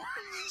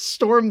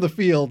storm the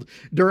field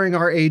during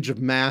our age of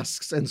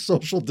masks and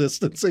social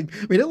distancing.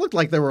 I mean, it looked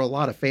like there were a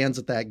lot of fans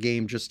at that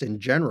game just in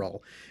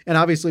general. And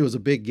obviously it was a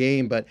big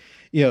game, but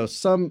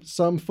some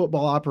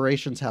football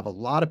operations have a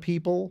lot of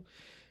people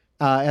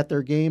at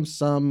their games.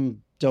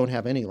 Some don't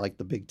have any, like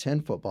the Big Ten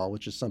football,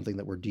 which is something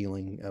that we're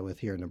dealing with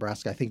here in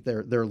Nebraska. I think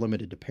they're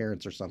limited to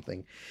parents or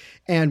something.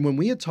 And when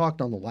we had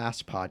talked on the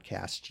last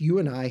podcast, you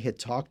and I had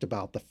talked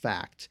about the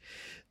fact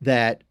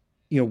that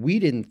we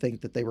didn't think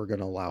that they were going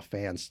to allow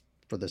fans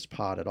for this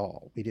pod at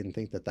all. We didn't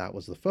think that that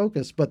was the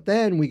focus. But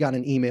then we got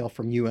an email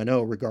from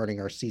UNO regarding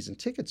our season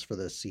tickets for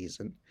this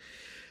season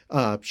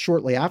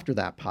shortly after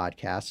that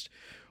podcast,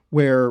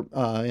 where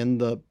and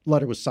the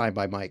letter was signed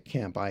by Mike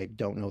Kemp. I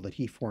don't know that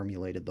he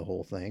formulated the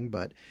whole thing,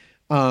 but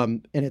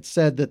and it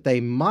said that they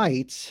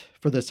might,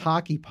 for this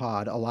hockey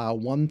pod, allow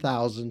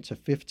 1,000 to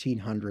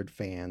 1,500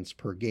 fans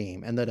per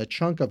game, and that a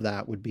chunk of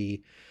that would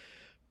be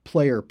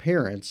player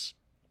parents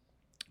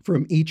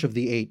from each of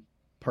the 8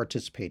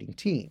 participating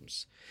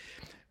teams,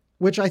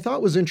 which I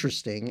thought was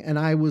interesting. And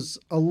I was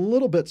a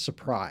little bit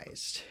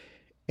surprised.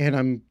 And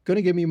I'm going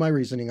to give you my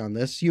reasoning on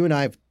this. You and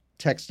I have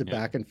texted Yeah.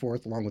 back and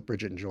forth along with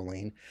Bridget and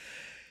Jolene.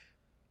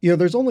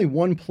 There's only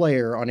one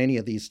player on any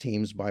of these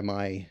teams by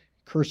my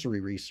cursory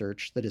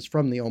research that is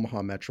from the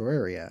Omaha metro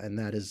area, and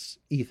that is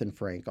Ethan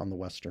Frank on the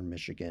Western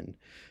Michigan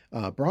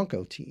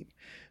Bronco team.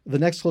 The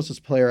next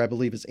closest player, I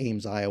believe, is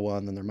Ames, Iowa,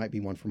 and then there might be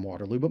one from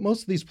Waterloo. But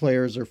most of these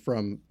players are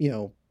from,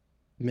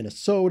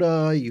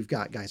 Minnesota. You've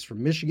got guys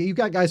from Michigan. You've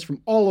got guys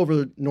from all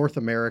over North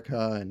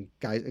America and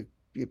guys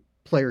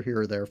player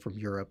here or there from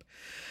Europe.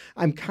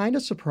 I'm kind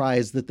of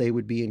surprised that they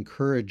would be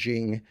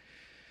encouraging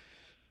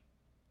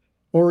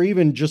or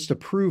even just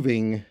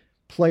approving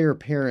player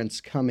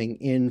parents coming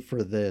in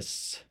for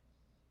this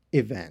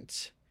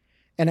event.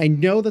 And I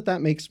know that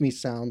that makes me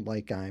sound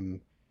like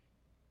I'm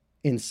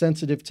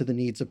insensitive to the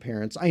needs of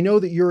parents. I know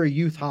that you're a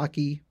youth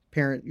hockey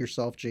parent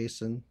yourself,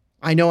 Jason.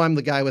 I know I'm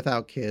the guy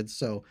without kids,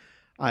 so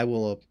I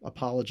will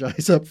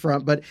apologize up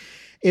front, but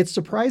it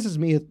surprises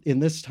me in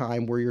this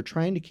time where you're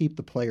trying to keep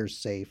the players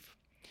safe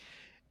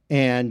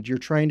and you're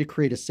trying to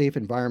create a safe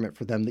environment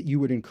for them that you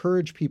would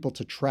encourage people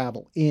to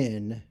travel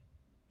in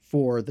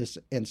for this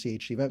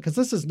NCHC event, because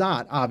this is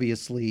not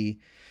obviously,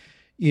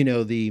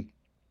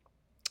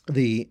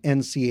 the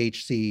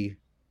NCHC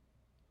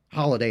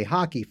holiday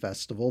hockey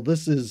festival.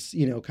 This is,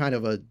 kind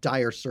of a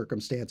dire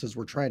circumstances.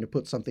 We're trying to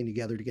put something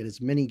together to get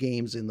as many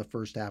games in the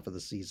first half of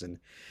the season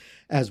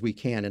as we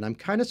can. And I'm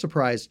kind of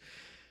surprised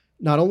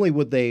not only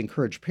would they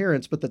encourage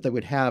parents, but that they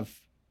would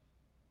have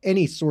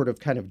any sort of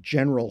kind of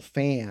general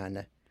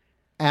fan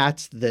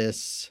at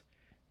this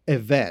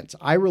event.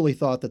 I really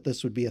thought that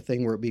this would be a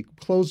thing where it'd be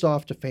closed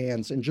off to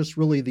fans and just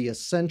really the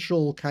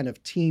essential kind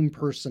of team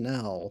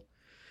personnel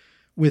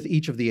with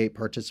each of the 8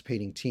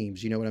 participating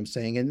teams. You know what I'm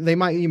saying? And they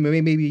might,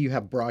 maybe you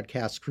have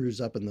broadcast crews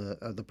up in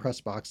the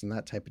press box and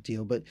that type of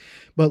deal, but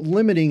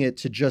limiting it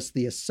to just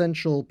the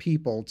essential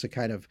people to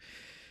kind of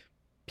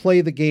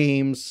play the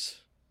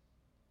games,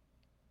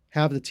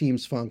 have the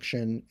teams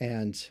function,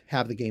 and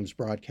have the games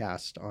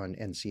broadcast on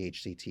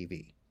NCHC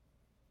TV.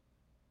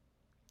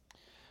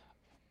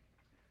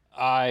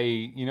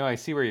 I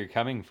see where you're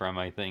coming from.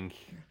 I think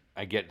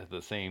I get to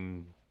the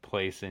same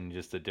place in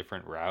just a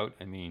different route.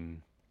 I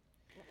mean,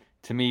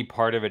 to me,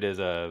 part of it is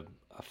a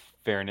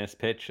fairness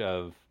pitch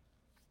of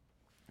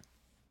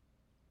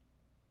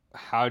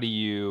how do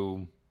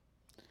you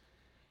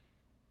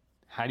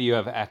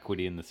have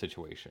equity in the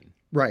situation?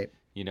 Right.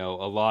 A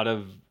lot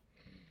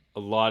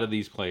of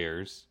these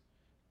players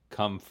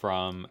come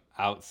from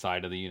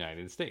outside of the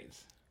United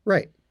States.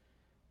 Right.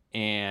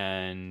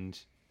 And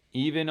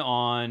even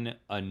on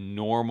a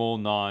normal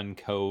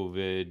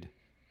non-COVID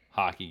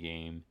hockey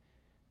game,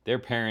 their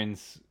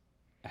parents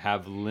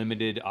have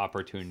limited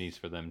opportunities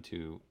for them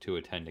to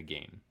attend a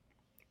game.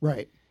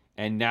 Right.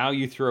 And now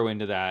you throw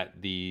into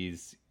that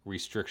these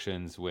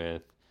restrictions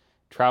with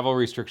travel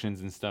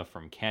restrictions and stuff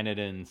from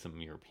Canada and some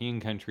European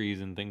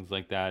countries and things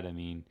like that. I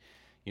mean,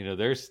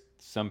 there's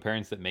some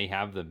parents that may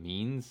have the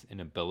means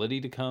and ability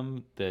to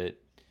come that,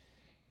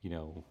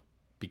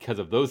 because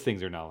of those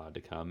things are not allowed to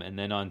come. And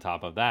then on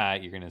top of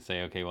that, you're going to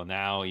say, okay, well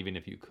now, even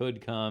if you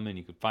could come and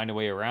you could find a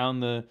way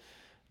around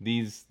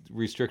these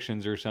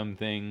restrictions or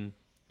something,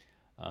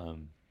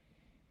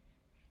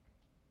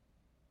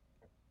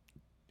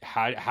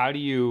 how do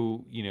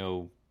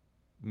you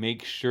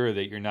make sure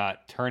that you're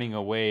not turning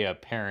away a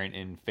parent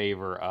in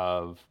favor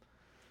of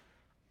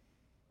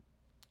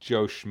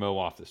Joe Schmo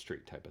off the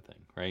street type of thing,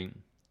 right?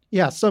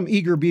 Yeah, some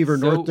eager beaver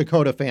North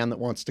Dakota fan that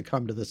wants to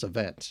come to this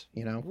event,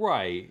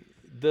 Right.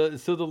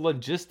 So the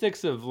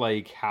logistics of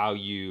like how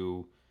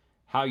you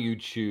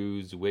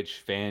choose which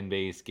fan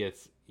base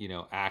gets,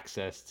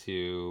 access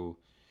to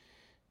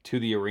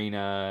the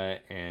arena,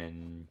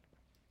 and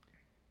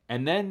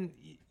then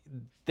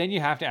you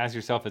have to ask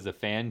yourself as a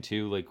fan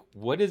too, like,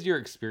 what is your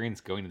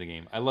experience going to the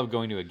game? I love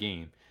going to a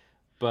game,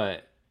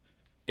 but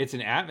it's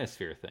an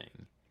atmosphere thing.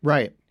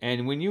 Right.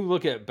 And when you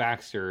look at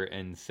Baxter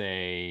and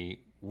say,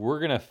 we're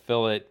going to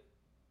fill it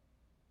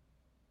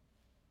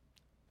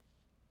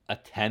a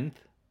tenth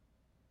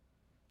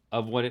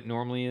of what it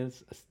normally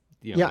is.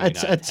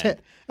 It's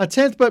a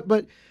tenth,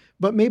 but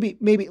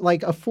maybe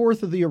like a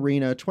fourth of the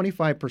arena,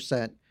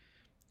 25%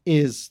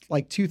 is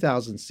like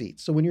 2,000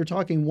 seats. So when you're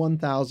talking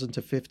 1,000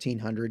 to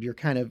 1,500, you're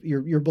kind of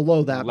you're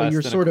below that, less but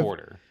you're than sort a of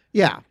quarter.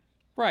 Yeah.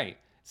 Right.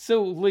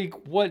 So like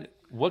what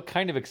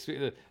kind of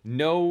experience?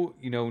 No,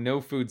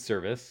 no food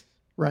service.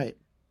 Right.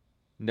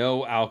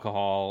 No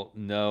alcohol.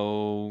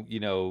 No,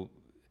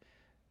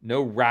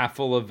 no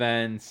raffle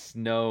events.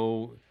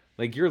 No,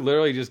 like you're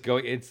literally just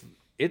going. It's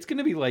going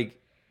to be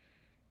like,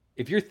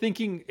 if you're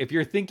thinking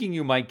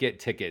you might get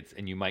tickets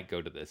and you might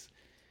go to this,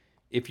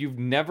 if you've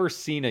never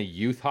seen a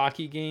youth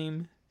hockey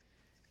game,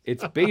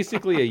 it's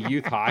basically a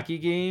youth hockey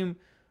game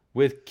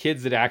with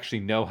kids that actually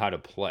know how to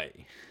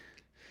play.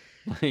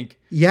 Like,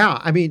 yeah,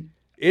 I mean,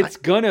 it's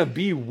gonna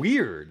be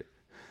weird.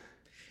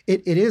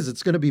 It is.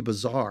 It's going to be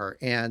bizarre.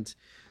 And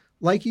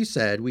like you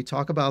said, we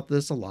talk about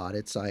this a lot.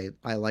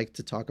 I like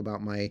to talk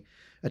about my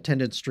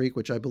attendance streak,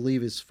 which I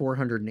believe is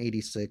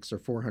 486 or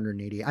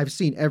 480. I've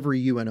seen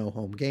every UNO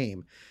home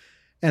game.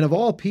 And of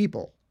all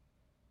people,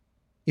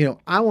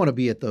 I want to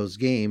be at those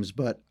games,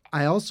 but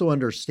I also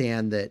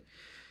understand that,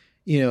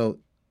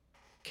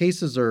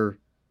 cases are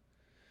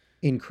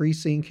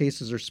increasing,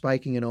 cases are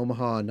spiking in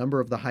Omaha. A number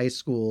of the high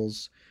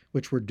schools,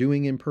 which were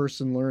doing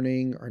in-person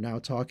learning, are now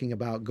talking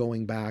about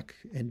going back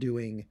and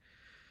doing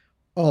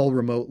all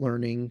remote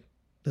learning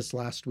this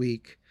last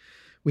week.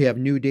 We have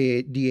new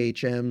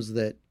DHMs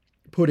that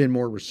put in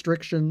more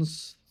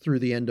restrictions through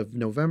the end of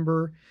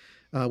November.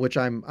 which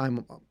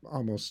I'm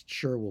almost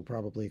sure will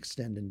probably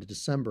extend into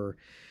December.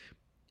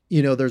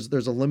 You know,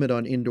 there's a limit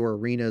on indoor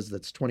arenas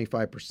that's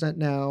 25%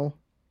 now,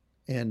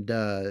 and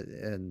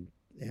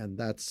and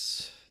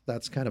that's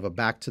kind of a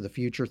back to the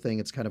future thing.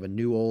 It's kind of a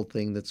new old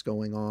thing that's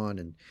going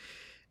on,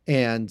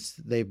 and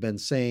they've been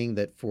saying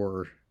that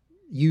for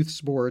youth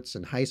sports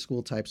and high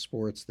school type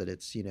sports that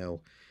it's, you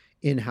know,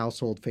 in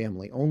household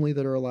family only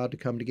that are allowed to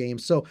come to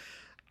games. So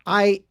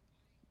I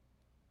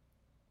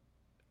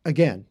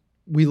again,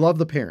 we love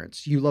the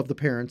parents. You love the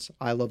parents.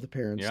 I love the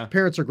parents. The Yeah.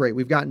 parents are great.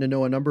 We've gotten to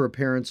know a number of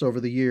parents over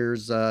the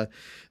years that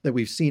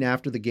we've seen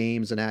after the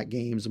games and at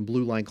games and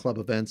Blue Line Club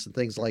events and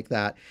things like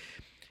that.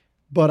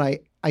 But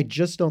I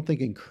just don't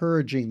think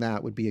encouraging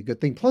that would be a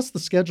good thing. Plus, the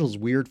schedule's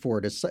weird for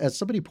it. As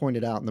somebody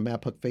pointed out in the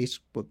Map Hook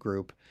Facebook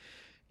group,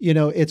 you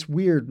know, it's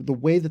weird the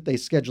way that they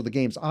schedule the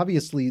games.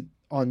 Obviously,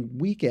 on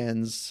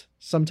weekends,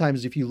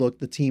 sometimes if you look,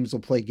 the teams will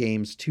play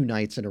games 2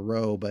 nights in a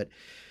row, but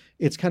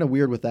it's kind of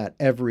weird with that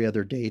every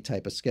other day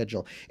type of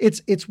schedule.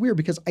 It's weird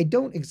because I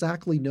don't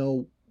exactly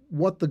know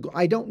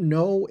I don't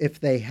know if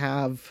they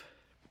have,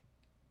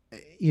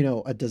 you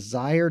know, a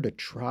desire to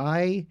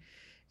try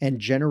and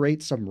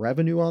generate some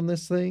revenue on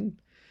this thing.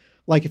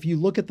 Like if you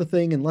look at the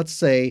thing and let's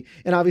say,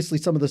 and obviously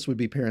some of this would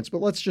be parents,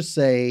 but let's just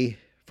say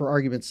for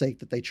argument's sake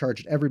that they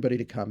charged everybody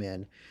to come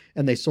in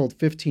and they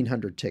sold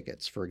 1,500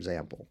 tickets, for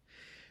example.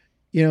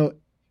 You know,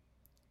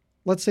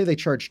 let's say they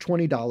charge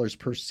 $20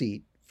 per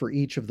seat for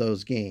each of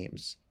those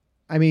games.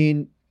 I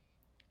mean,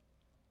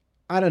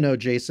 I don't know,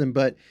 Jason,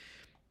 but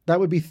that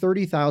would be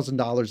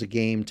 $30,000 a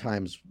game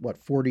times what,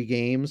 40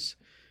 games?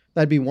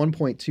 That'd be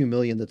 1.2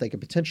 million that they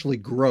could potentially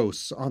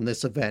gross on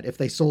this event if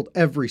they sold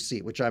every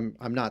seat, which I'm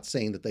not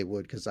saying that they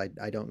would because I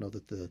don't know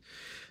that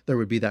there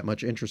would be that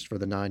much interest for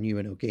the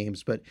non-UNO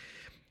games, but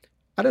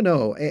I don't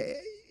know.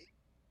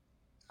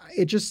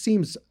 It just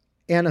seems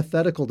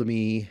antithetical to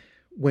me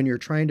when you're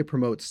trying to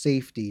promote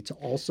safety to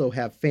also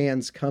have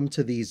fans come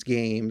to these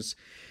games.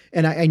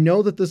 And I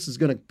know that this is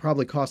going to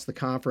probably cost the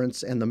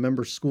conference and the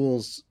member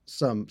schools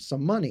some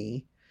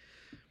money.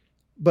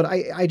 But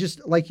I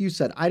just, like you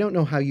said, I don't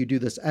know how you do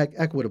this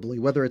equitably,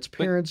 whether it's But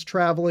parents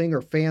traveling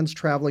or fans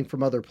traveling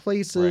from other right.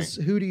 places.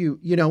 Who do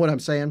you know what I'm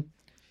saying?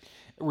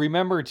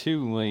 Remember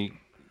too, like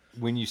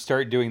when you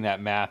start doing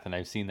that math, and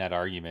I've seen that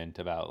argument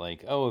about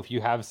like, oh, if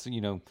you have,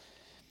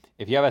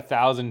 if you have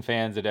 1,000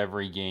 fans at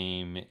every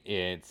game,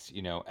 it's,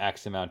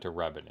 X amount of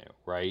revenue,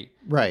 right?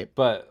 Right.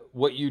 But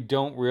what you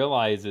don't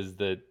realize is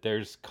that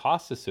there's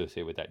costs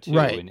associated with that too.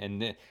 Right.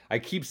 And I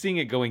keep seeing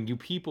it going, you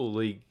people,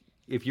 like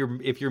if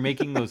you're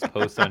making those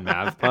posts on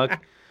MavPuck,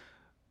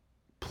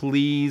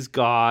 please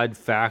God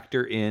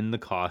factor in the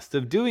cost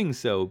of doing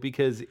so.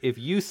 Because if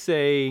you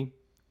say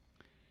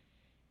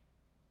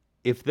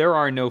if there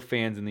are no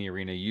fans in the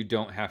arena, you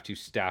don't have to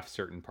staff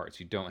certain parts.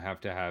 You don't have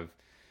to have, you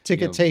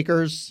Ticket know,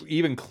 takers.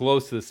 even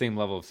close to the same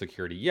level of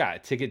security. Yeah,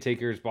 ticket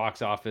takers,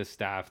 box office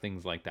staff,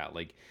 things like that.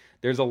 Like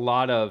there's a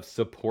lot of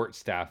support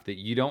staff that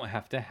you don't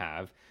have to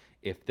have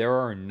if there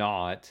are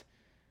not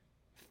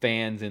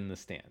fans in the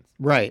stands.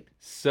 Right.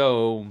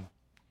 So,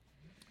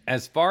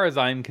 as far as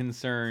I'm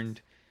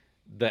concerned,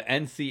 the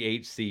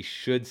NCHC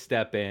should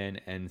step in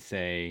and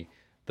say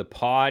the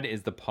pod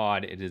is the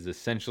pod. It is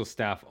essential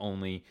staff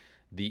only.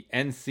 The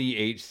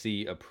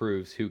NCHC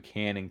approves who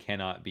can and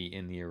cannot be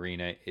in the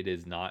arena. It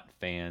is not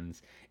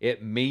fans.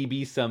 It may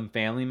be some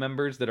family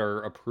members that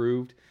are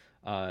approved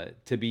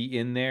to be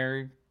in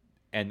there,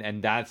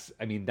 and that's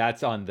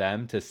on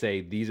them to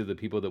say these are the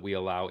people that we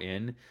allow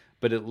in.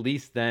 But at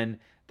least then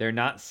they're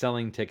not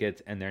selling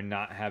tickets and they're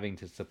not having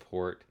to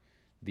support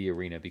the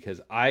arena, because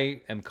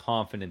I am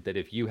confident that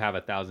if you have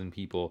 1,000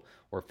 people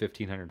or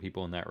 1,500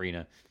 people in that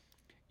arena,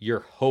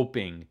 you're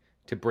hoping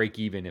to break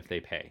even if they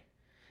pay.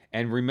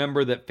 And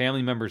remember that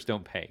family members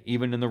don't pay,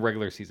 even in the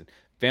regular season.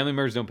 Family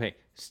members don't pay.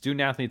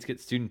 Student athletes get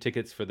student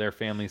tickets for their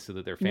families so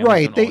that their families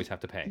Right. don't always have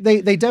to pay.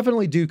 They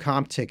definitely do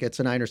comp tickets,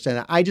 and I understand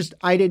that.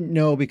 I didn't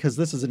know because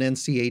this is an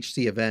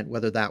NCHC event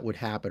whether that would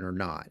happen or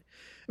not.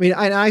 I mean,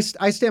 I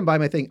stand by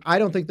my thing. I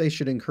don't think they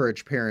should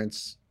encourage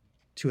parents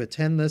to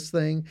attend this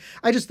thing.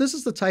 This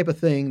is the type of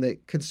thing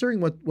that, considering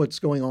what's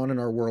going on in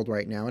our world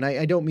right now, and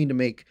I don't mean to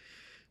make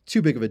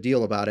too big of a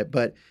deal about it,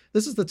 but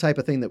this is the type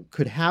of thing that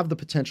could have the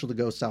potential to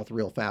go south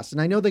real fast.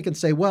 And I know they can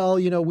say, well,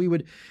 we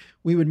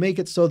would make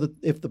it so that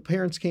if the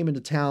parents came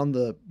into town,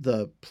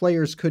 the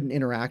players couldn't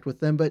interact with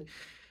them. But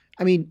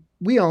I mean,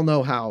 we all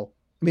know how.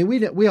 I mean,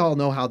 we all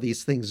know how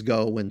these things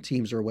go when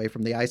teams are away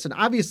from the ice, and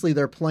obviously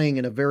they're playing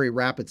in a very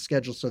rapid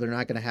schedule, so they're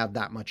not going to have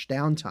that much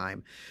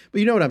downtime.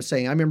 But you know what I'm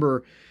saying? I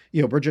remember,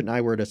 Bridget and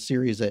I were at a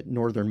series at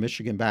Northern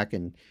Michigan back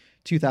in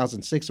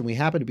 2006, and we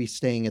happened to be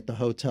staying at the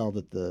hotel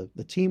that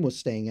the team was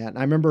staying at. And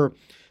I remember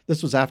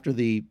this was after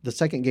the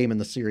second game in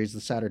the series, the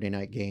Saturday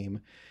night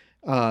game.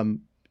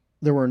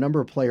 There were a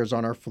number of players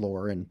on our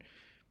floor, and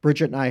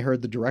Bridget and I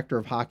heard the director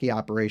of hockey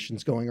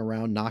operations going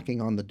around knocking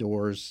on the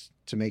doors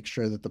to make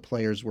sure that the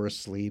players were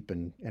asleep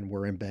and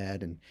were in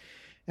bed.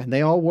 And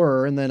they all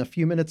were. And then a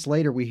few minutes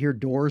later, we hear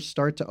doors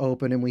start to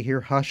open and we hear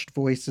hushed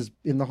voices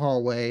in the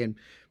hallway. And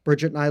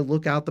Bridget and I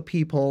look out the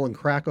peephole and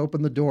crack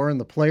open the door, and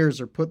the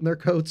players are putting their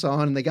coats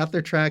on and they got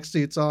their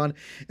tracksuits on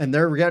and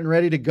they're getting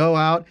ready to go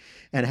out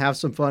and have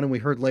some fun. And we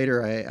heard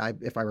later,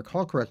 if I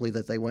recall correctly,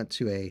 that they went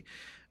to a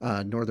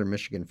Northern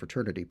Michigan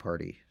fraternity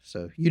party.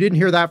 So you didn't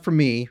hear that from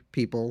me,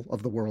 people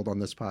of the world, on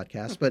this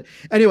podcast. But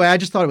anyway, I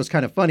just thought it was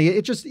kind of funny.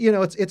 It just,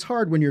 it's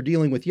hard when you're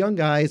dealing with young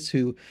guys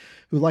who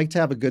like to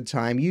have a good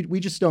time. We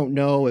just don't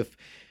know if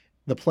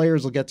the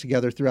players will get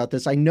together throughout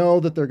this. I know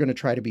that they're going to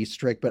try to be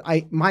strict, but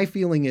my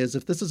feeling is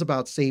if this is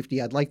about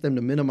safety, I'd like them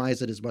to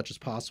minimize it as much as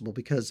possible,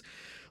 because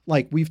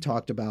like we've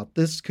talked about,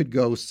 this could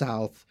go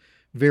south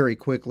very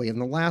quickly.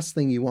 And the last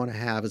thing you want to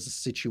have is a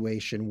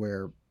situation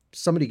where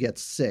somebody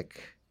gets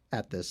sick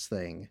at this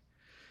thing.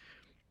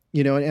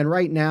 And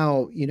right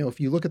now, if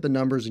you look at the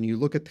numbers and you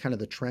look at kind of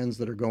the trends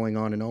that are going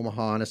on in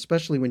Omaha, and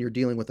especially when you're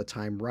dealing with a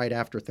time right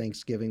after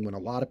Thanksgiving when a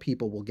lot of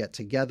people will get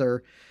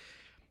together,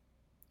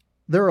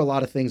 there are a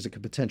lot of things that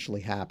could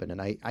potentially happen.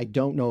 And I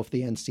don't know if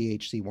the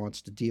NCHC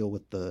wants to deal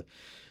with the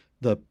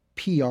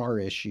PR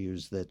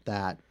issues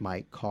that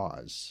might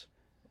cause.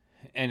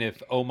 And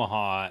if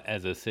Omaha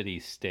as a city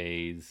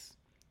stays,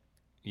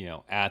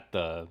 at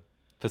the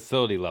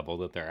facility level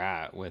that they're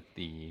at, with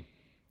the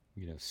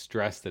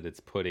stress that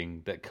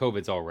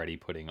COVID's already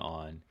putting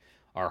on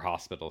our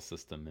hospital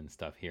system and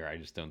stuff here, I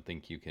just don't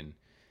think you can,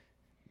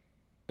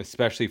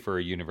 especially for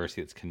a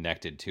university that's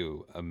connected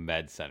to a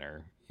med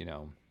center,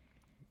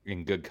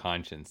 in good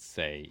conscience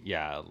say,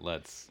 yeah,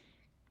 let's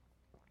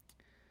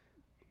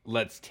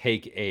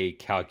take a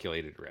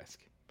calculated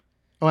risk.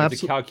 Oh,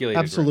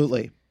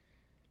 absolutely.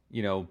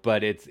 Risk,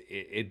 but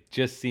it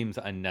just seems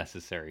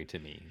unnecessary to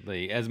me.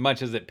 Like, as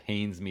much as it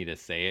pains me to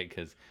say it,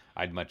 because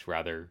I'd much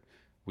rather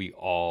we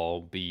all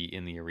be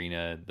in the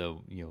arena the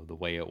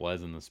way it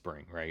was in the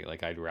spring, right?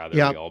 Like, I'd rather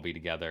we all be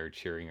together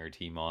cheering our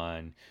team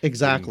on,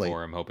 exactly,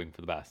 for them, hoping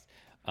for the best.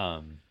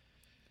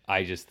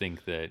 I just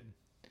think that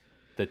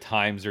the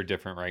times are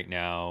different right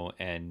now,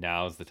 and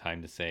now's the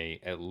time to say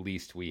at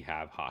least we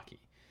have hockey,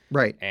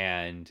 right?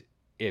 And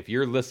if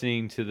you're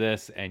listening to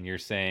this and you're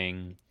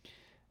saying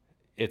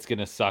it's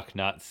gonna suck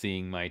not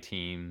seeing my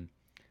team,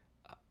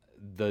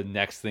 the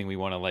next thing we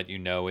want to let you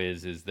know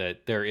is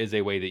that there is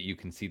a way that you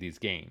can see these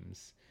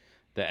games.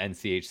 The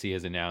NCHC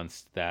has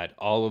announced that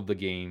all of the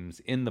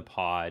games in the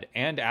pod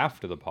and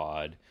after the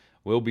pod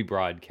will be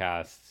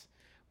broadcasts,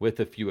 with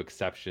a few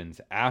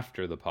exceptions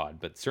after the pod,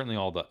 but certainly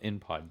all the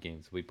in-pod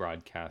games will be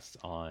broadcast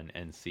on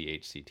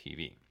NCHC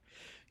TV.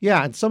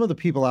 Yeah, and some of the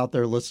people out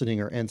there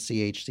listening are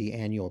NCHC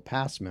annual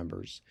pass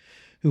members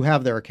who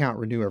have their account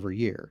renew every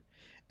year.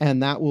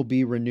 And that will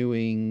be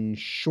renewing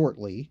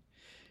shortly,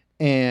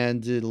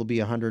 and it'll be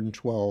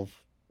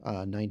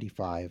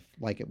 $112.95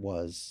 like it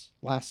was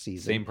last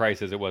season. Same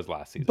price as it was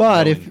last season.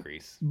 But no if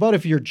increase. But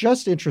if you're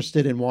just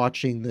interested in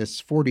watching this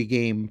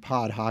 40-game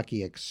pod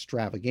hockey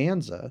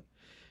extravaganza,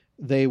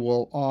 they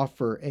will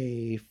offer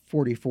a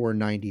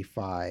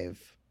 $44.95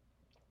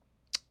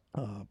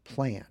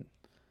 plan.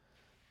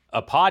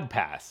 A pod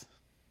pass.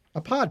 A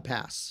pod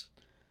pass.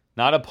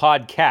 Not a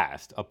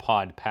podcast, a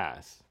pod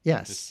pass.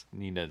 Yes. Just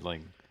need to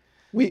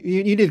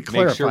you need to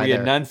clarify. Make sure we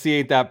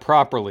enunciate that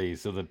properly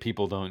so that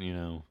people don't,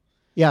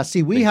 Yeah,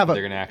 see, they're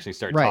going to actually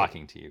start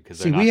talking to you, because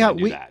they're not going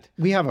to do that.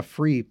 We have a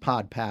free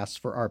pod pass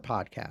for our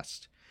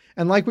podcast.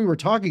 And like we were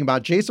talking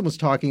about, Jason was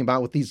talking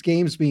about, with these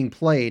games being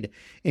played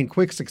in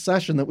quick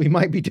succession, that we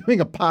might be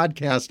doing a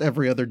podcast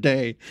every other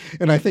day.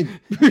 And I think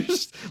we're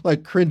just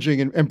like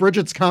cringing. And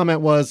Bridget's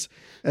comment was,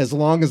 as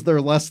long as they're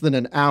less than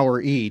an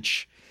hour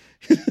each.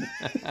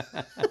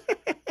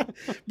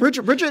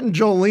 Bridget and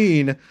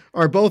Jolene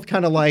are both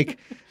kind of like,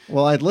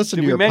 well, I'd listen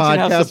to your podcast. Did we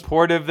mention how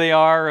supportive they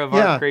are of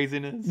our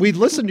craziness? We'd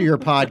listen to your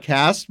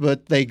podcast,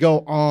 but they go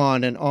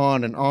on and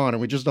on and on,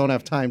 and we just don't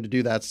have time to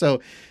do that.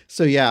 So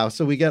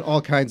we get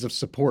all kinds of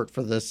support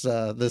for this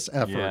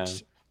effort. Yeah.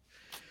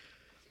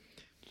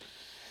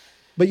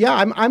 But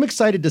yeah, I'm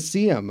excited to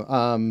see him.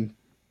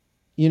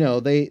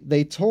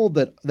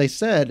 They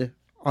said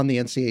on the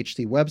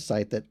NCHC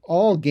website that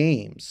all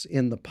games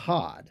in the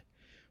pod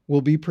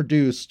will be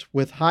produced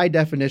with high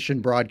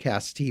definition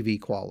broadcast TV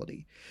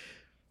quality.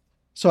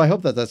 So I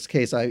hope that that's the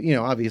case.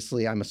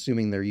 Obviously I'm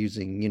assuming they're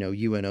using,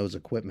 UNO's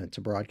equipment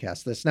to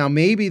broadcast this. Now,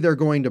 maybe they're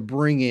going to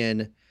bring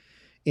in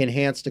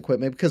enhanced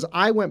equipment, because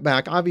I went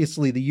back,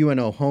 obviously the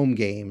UNO home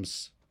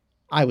games,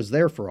 I was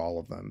there for all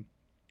of them,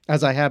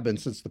 as I have been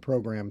since the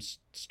program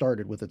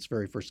started with its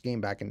very first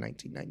game back in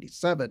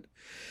 1997.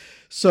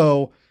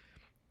 So,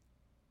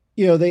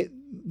 the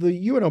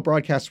UNO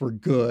broadcasts were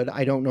good.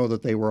 I don't know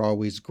that they were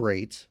always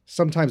great.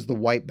 Sometimes the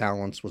white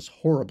balance was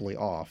horribly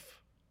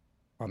off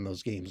on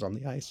those games on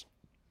the ice.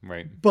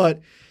 Right.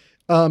 But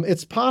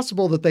it's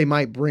possible that they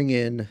might bring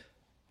in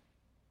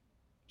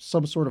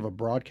some sort of a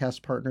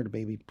broadcast partner to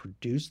maybe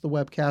produce the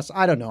webcasts.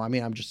 I don't know. I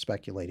mean, I'm just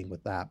speculating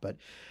with that, but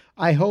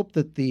I hope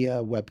that the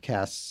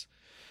webcasts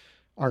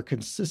are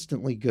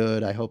consistently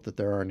good. I hope that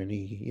there aren't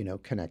any,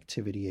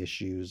 connectivity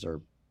issues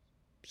or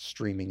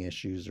streaming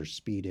issues or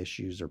speed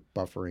issues or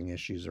buffering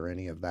issues or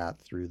any of that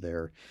through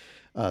their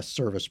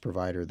service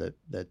provider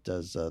that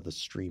does the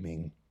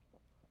streaming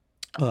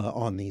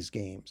on these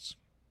games.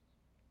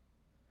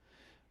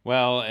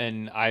 Well,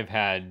 and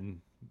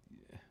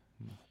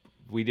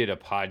we did a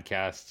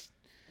podcast,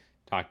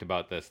 talked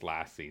about this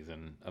last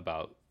season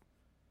about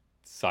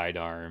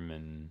sidearm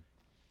and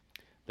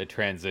the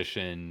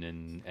transition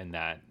and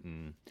that.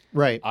 And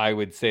Right. I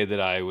would say that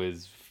I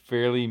was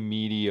fairly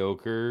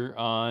mediocre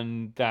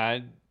on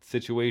that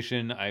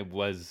situation. I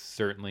was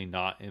certainly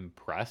not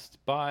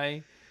impressed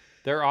by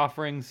their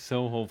offerings.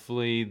 So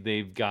hopefully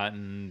they've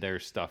gotten their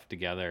stuff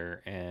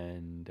together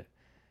and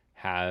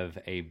have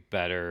a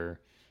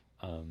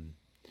um,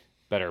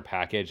 better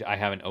package. I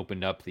haven't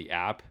opened up the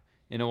app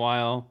in a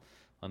while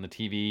on the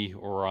TV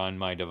or on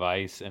my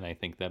device, and I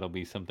think that'll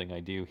be something I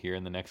do here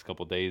in the next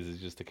couple days, is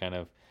just to kind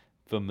of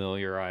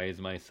familiarize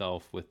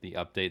myself with the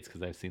updates,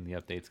 because I've seen the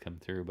updates come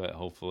through, but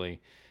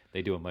hopefully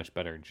they do a much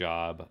better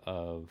job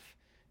of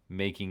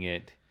making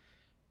it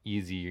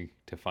easy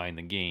to find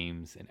the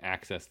games and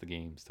access the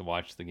games, to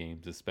watch the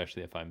games,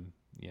 especially if I'm,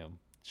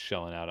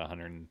 shelling out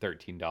 $113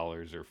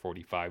 or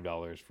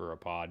 $45 for a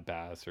pod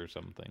pass or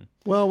something.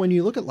 Well, when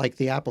you look at like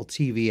the Apple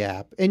TV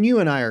app, and you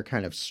and I are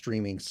kind of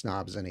streaming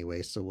snobs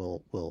anyway,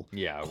 so we'll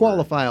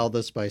qualify all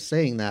this by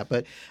saying that.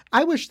 But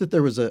I wish that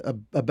there was a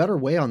better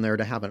way on there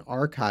to have an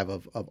archive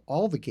of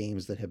all the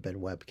games that have been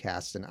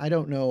webcast. And I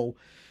don't know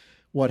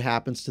what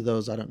happens to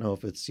those. I don't know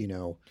if it's,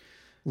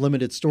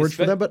 limited storage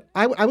for them, but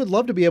I would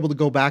love to be able to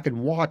go back and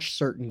watch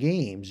certain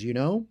games,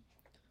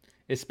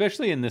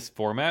 especially in this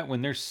format,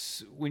 when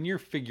you're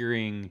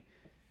figuring,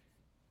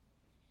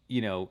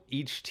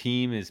 each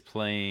team is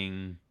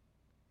playing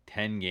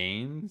 10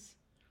 games,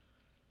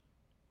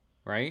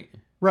 right?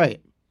 Right.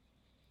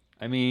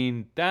 I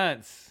mean,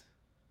 that's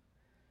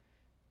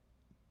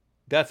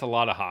a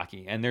lot of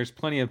hockey. And there's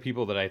plenty of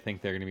people that I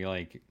think they're going to be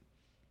like,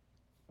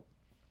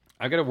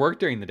 I got to work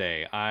during the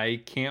day.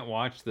 I can't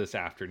watch this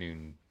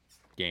afternoon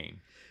game.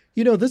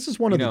 This is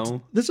one of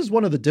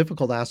the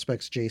difficult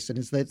aspects, Jason,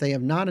 is that they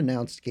have not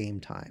announced game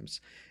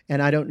times.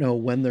 And I don't know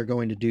when they're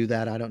going to do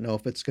that. I don't know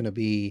if it's going to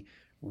be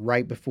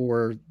right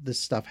before this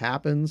stuff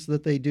happens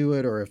that they do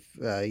it, or if,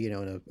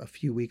 in a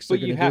few weeks. But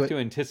you have to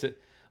anticipate,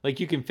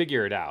 like, you can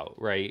figure it out,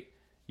 right?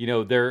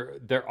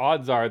 Their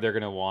odds are they're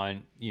going to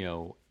want,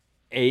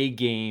 a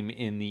game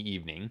in the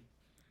evening,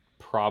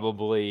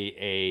 probably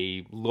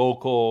a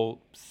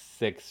local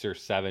 6 or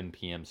 7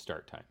 p.m.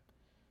 start time.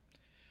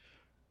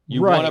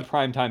 You want a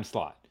primetime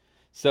slot.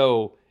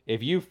 So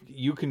if you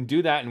can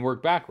do that and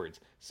work backwards.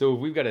 So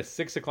if we've got a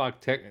 6 o'clock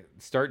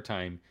start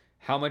time,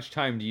 how much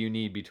time do you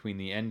need between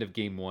the end of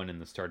game 1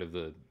 and the start of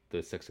the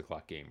 6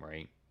 o'clock game,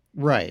 right?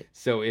 Right.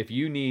 So if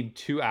you need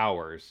 2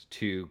 hours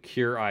to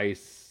cure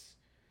ice,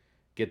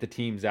 get the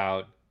teams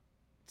out,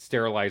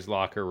 sterilize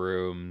locker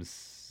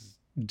rooms,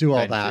 do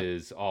all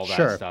benches, that, all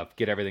that stuff,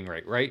 get everything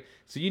right?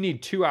 So you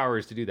need 2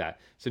 hours to do that.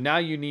 So now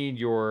you need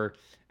your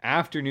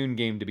afternoon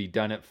game to be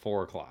done at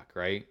 4 o'clock,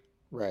 right?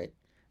 Right.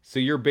 So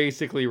you're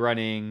basically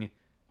running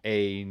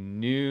a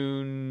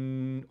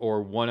noon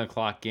or 1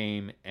 o'clock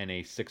game and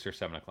a 6 or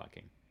 7 o'clock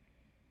game.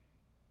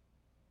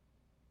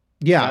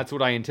 Yeah. That's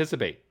what I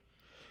anticipate.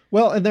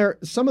 Well, and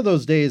some of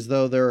those days,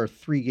 though, there are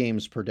 3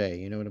 games per day.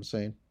 You know what I'm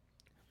saying?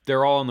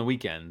 They're all on the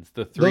weekends.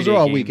 Those are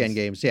all weekend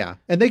games, yeah.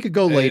 And they could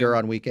go later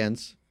on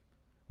weekends.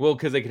 Well,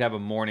 because they could have a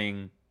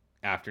morning,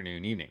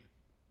 afternoon, evening.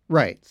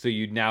 Right. So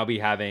you'd now be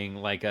having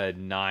like a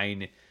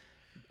 9,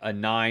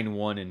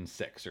 1, and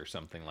 6 or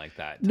something like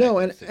that. No,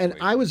 and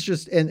I was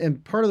just,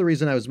 and part of the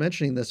reason I was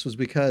mentioning this was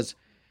because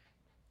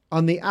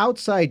on the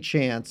outside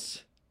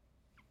chance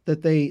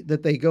that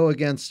they go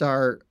against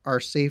our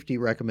safety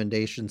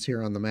recommendations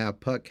here on the Mavs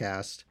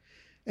podcast,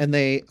 and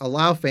they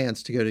allow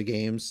fans to go to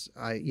games,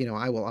 I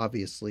will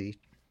obviously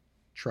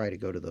try to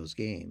go to those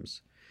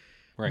games.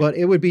 Right. But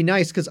it would be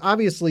nice because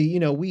obviously,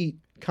 we,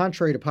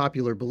 contrary to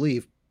popular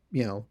belief,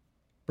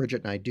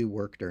 Bridget and I do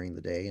work during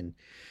the day, and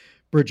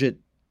Bridget,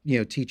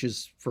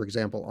 teaches, for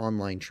example,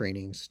 online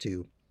trainings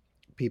to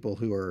people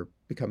who are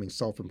becoming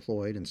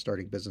self-employed and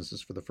starting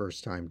businesses for the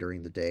first time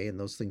during the day. And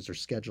those things are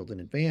scheduled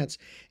in advance.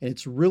 And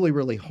it's really,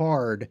 really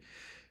hard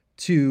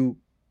to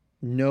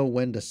know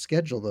when to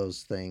schedule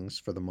those things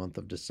for the month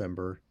of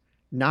December,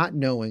 not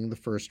knowing the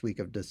first 3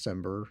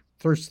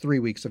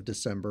 weeks of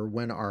December,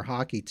 when our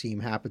hockey team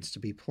happens to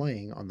be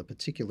playing on the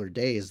particular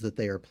days that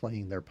they are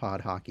playing their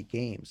pod hockey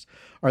games.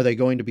 Are they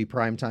going to be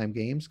primetime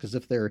games? Because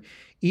if they're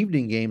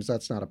evening games,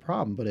 that's not a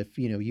problem. But if,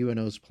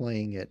 UNO's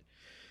playing at,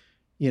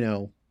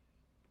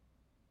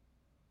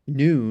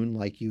 noon,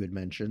 like you had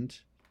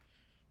mentioned,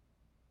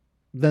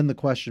 then the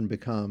question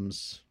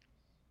becomes,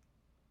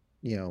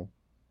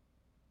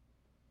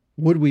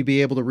 would we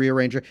be able to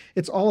rearrange it?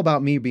 It's all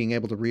about me being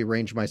able to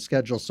rearrange my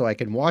schedule so I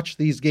can watch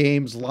these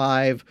games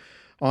live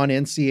on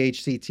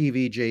NCHC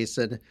TV,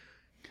 Jason,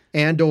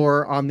 and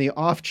or on the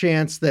off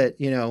chance that,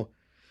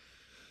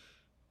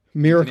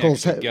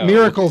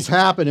 miracles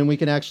happen and we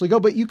can actually go.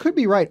 But you could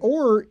be right.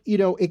 Or,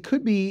 it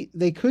could be,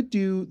 they could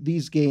do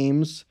these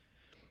games.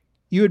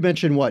 You had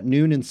mentioned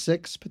noon and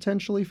 6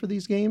 potentially for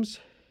these games?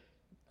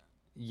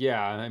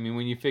 Yeah. I mean,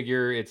 when you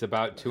figure it's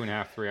about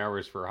 2.5, 3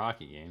 hours for a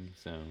hockey game.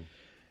 So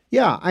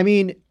Yeah, I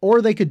mean,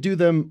 or they could do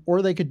them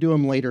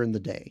later in the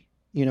day.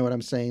 You know what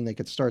I'm saying? They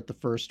could start the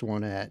first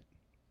one at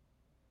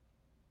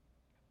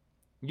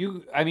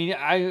I mean,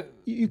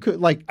 you could I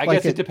like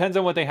guess it at depends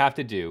on what they have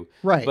to do,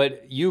 right,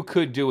 but you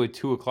could do a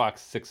 2 o'clock,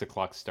 6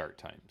 o'clock start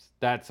times.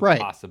 That's a right.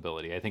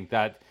 possibility. I think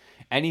that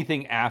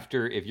anything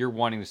after, if you're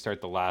wanting to start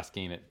the last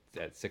game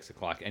at 6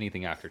 o'clock,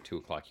 anything after 2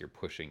 o'clock, you're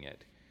pushing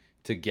it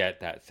to get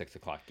that 6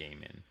 o'clock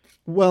game in.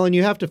 Well, and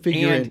you have to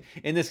figure And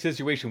in in this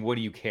situation, what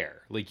do you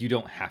care? Like, you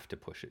don't have to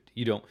push it.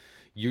 You don't.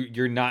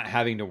 You're not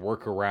having to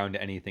work around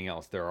anything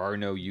else. There are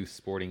no youth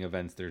sporting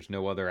events. There's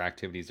no other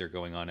activities that are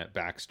going on at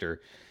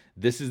Baxter.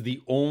 This is the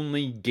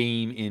only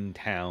game in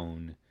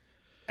town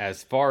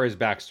as far as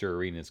Baxter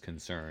Arena is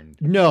concerned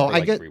no, for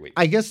like 3 weeks.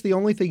 I guess the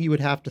only thing you would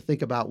have to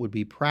think about would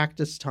be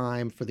practice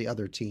time for the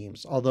other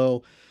teams.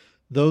 Although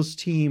those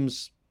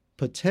teams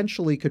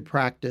potentially could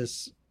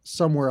practice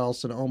somewhere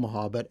else in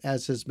Omaha, but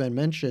as has been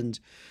mentioned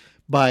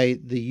by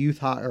the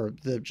or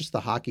just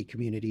the hockey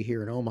community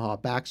here in Omaha,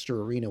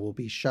 Baxter Arena will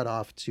be shut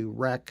off to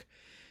rec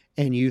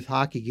and youth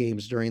hockey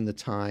games during the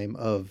time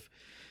of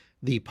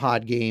the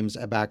pod games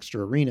at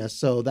Baxter Arena.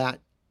 So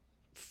that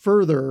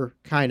further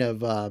kind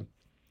of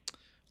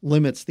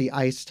limits the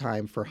ice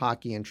time for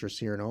hockey interest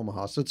here in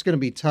Omaha. So it's going to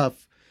be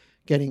tough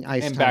getting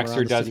ice And time around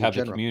Baxter the does city have in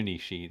the general. community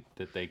sheet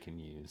that they can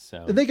use.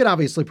 So They could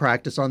obviously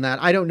practice on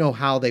that. I don't know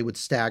how they would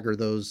stagger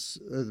those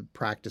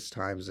practice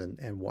times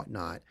and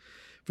whatnot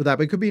for that,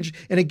 but it could be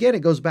interesting. And again, it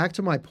goes back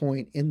to my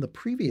point in the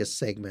previous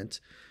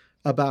segment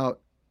about,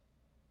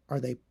 are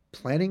they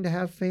planning to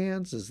have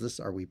fans?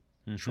 Are we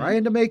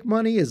trying to make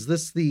money? Is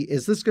this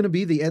going to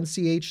be the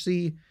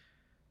NCHC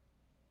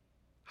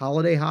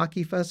Holiday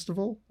Hockey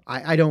Festival?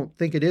 I don't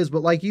think it is,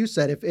 but like you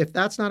said, if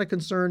that's not a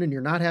concern and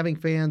you're not having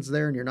fans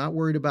there and you're not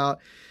worried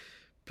about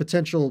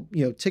potential,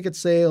 ticket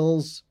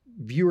sales,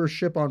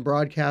 viewership on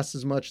broadcasts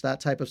as much, that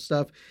type of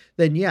stuff,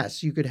 then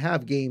yes, you could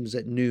have games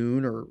at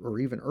noon or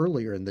even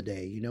earlier in the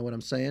day. You know what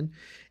I'm saying?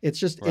 It's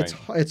just, Right.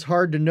 it's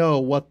hard to know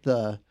what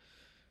the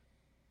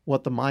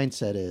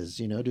mindset is.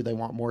 Do they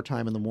want more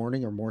time in the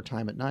morning or more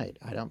time at night?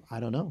 I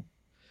don't know,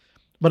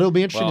 but it'll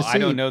be interesting Well, to see.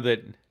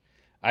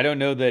 I don't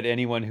know that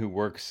anyone who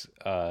works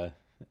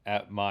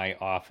at my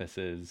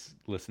offices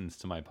listens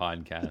to my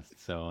podcast,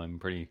 so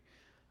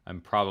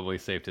I'm probably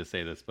safe to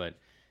say this, but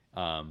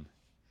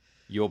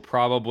you'll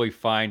probably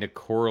find a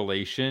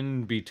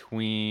correlation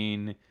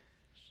between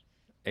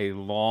a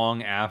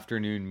long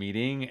afternoon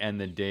meeting and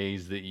the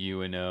days that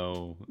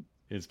UNO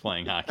is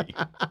playing hockey.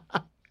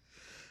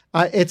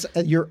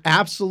 You're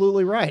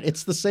absolutely right.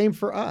 It's the same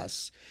for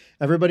us.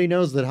 Everybody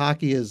knows that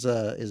hockey is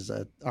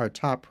our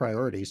top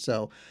priority.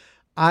 So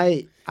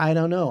I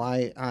don't know.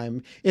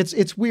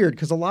 It's weird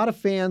because a lot of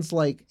fans,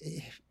 like,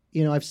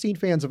 I've seen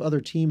fans of other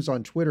teams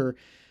on Twitter.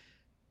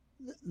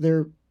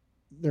 They're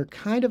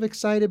kind of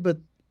excited, but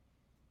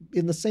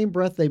in the same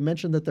breath, they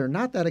mention that they're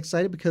not that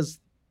excited because,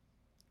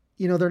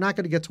 they're not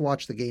going to get to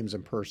watch the games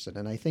in person.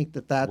 And I think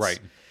that's Right.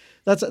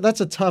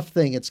 That's a tough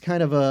thing. It's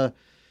kind of a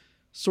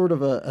sort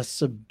of a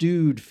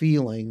subdued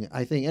feeling,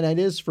 I think. And it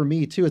is for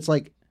me too. It's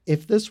like,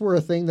 if this were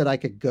a thing that I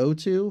could go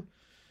to,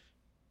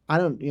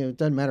 it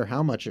doesn't matter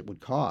how much it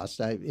would cost.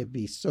 It'd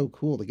be so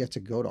cool to get to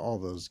go to all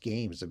those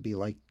games. It'd be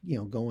like,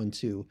 going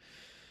to,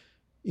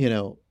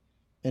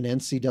 an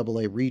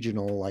NCAA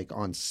regional, like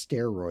on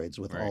steroids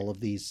with Right. all of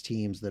these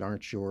teams that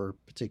aren't your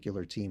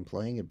particular team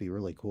playing. It'd be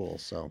really cool.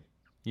 So,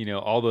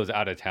 All those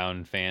out of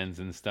town fans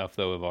and stuff,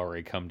 though, have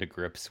already come to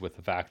grips with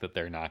the fact that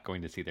they're not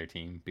going to see their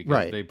team because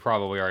right. they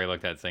probably already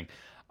looked at it saying,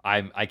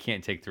 I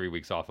can't take 3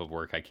 weeks off of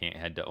work. I can't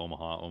head to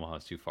Omaha.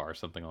 Omaha's too far,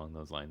 something along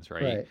those lines,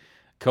 right? Right.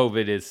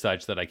 COVID is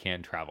such that I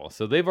can't travel.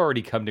 So they've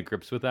already come to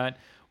grips with that.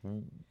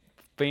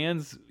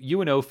 Fans,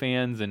 UNO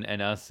fans and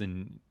us,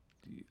 and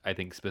I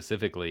think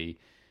specifically,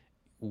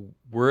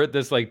 we're at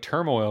this like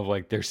turmoil of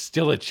like, there's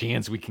still a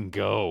chance we can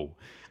go.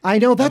 I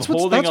know that's I'm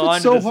what's holding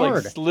on so to this,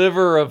 hard. like,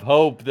 sliver of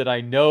hope that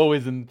I know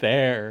isn't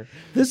there.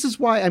 This is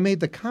why I made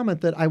the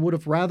comment that I would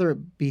have rather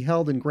it be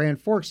held in Grand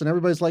Forks. And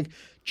everybody's like,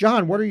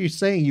 John, what are you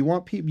saying? You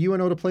want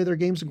UNO to play their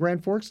games in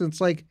Grand Forks? And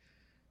it's like,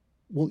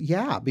 well,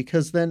 yeah,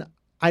 because then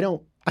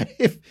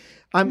if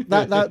I'm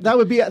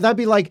that'd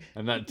be like,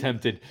 I'm not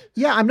tempted.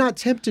 Yeah, I'm not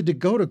tempted to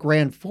go to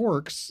Grand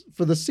Forks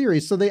for the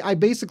series. So I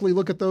basically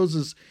look at those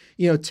as,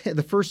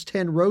 the first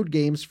 10 road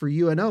games for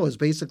UNO is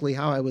basically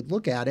how I would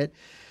look at it.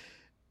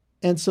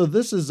 And so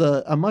this is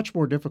a much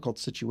more difficult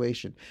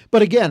situation.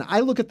 But again,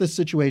 I look at this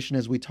situation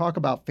as we talk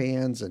about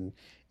fans and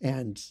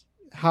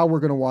how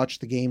we're going to watch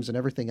the games and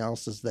everything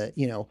else, is that,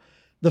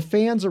 the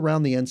fans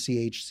around the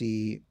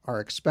NCHC are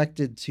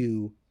expected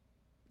to,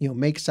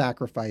 make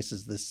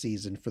sacrifices this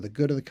season for the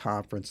good of the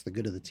conference, the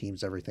good of the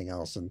teams, everything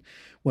else. And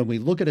when we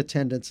look at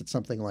attendance at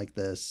something like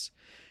this,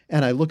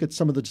 and I look at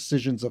some of the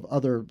decisions of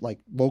other like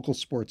local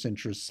sports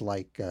interests,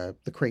 like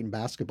the Creighton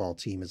basketball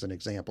team as an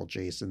example,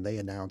 Jason, they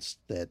announced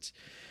that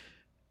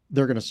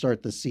they're going to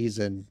start the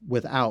season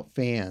without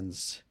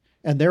fans.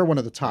 And they're one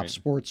of the top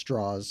sports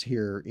draws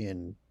here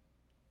in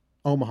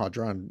Omaha,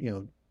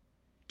 drawing,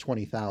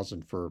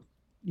 20,000 for,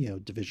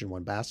 Division I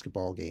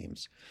basketball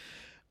games.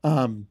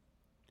 Um,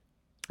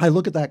 I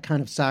look at that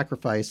kind of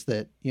sacrifice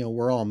that,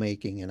 we're all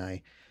making, and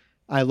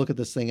I look at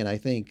this thing and I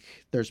think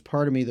there's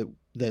part of me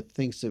that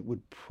thinks it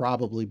would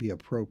probably be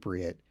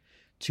appropriate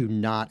to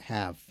not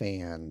have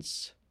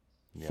fans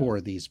Yeah.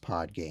 for these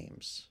pod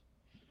games.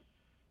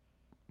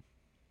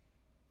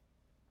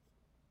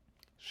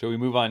 Shall we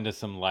move on to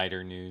some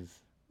lighter news?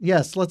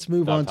 Yes, let's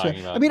move Stop on to. talking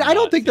I about mean, I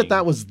don't not think that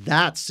seeing- was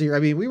that serious. I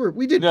mean,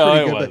 we did No,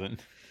 pretty it good. wasn't.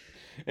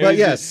 But was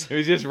yes. just, it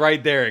was just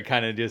right there. It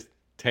kind of just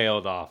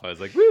tailed off. I was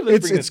like, "Woo, let's bring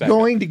It's this back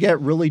going to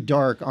get really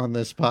dark on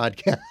this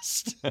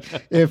podcast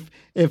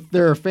if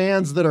there are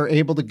fans that are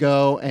able to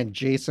go and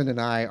Jason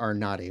and I are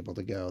not able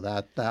to go.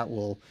 That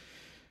will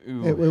up."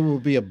 Ooh. it will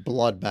be a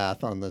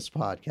bloodbath on this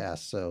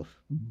podcast. So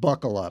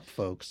buckle up,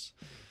 folks.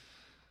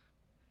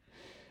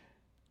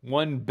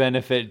 One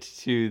benefit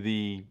to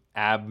the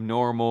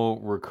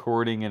abnormal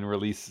recording and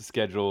release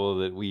schedule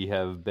that we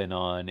have been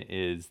on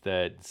is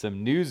that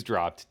some news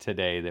dropped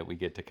today that we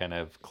get to kind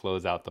of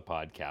close out the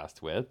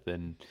podcast with.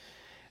 And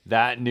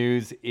that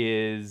news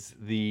is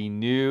the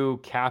new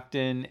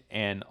captain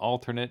and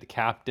alternate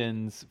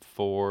captains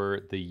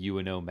for the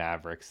UNO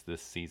Mavericks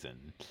this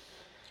season.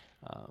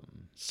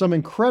 Some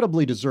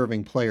incredibly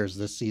deserving players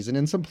this season,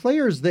 and some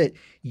players that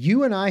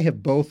you and I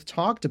have both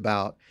talked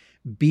about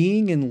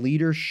being in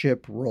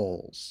leadership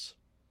roles.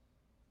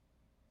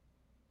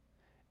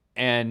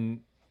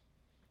 And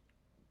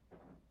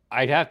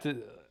I'd have to,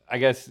 I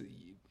guess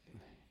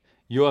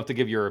you'll have to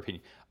give your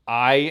opinion.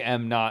 I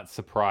am not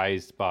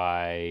surprised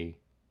by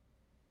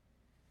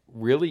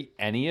really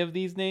any of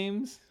these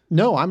names.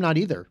 No, I'm not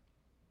either.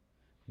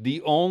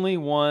 There's only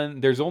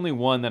one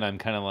that I'm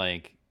kind of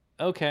like,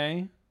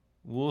 okay,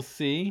 we'll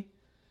see.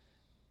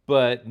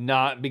 But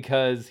not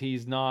because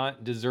he's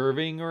not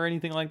deserving or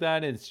anything like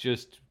that. It's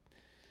just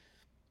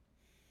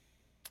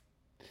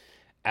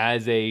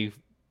as a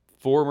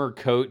former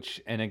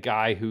coach and a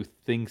guy who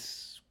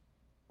thinks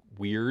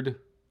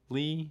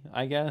weirdly,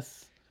 I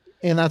guess.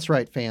 And that's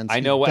right, fans.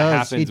 I know what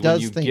happens when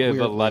you think give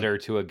weirdly. a letter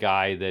to a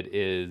guy that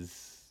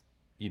is,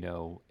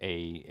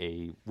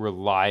 a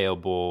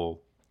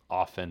reliable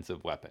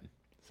offensive weapon.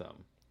 So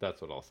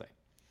that's what I'll say.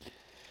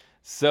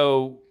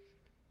 So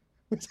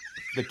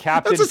the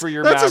captain for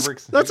your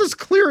Mavericks. That's as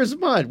clear as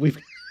mud. We've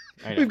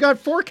got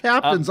 4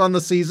 captains on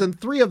the season.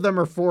 3 of them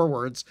are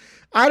forwards.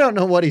 I don't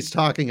know what he's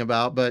talking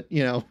about, but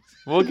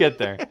we'll get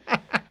there.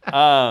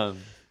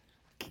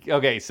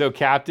 Okay, so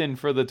captain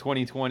for the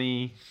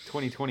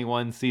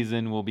 2020-2021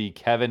 season will be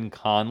Kevin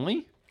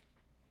Conley.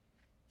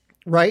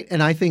 Right,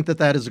 and I think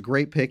that is a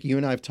great pick. You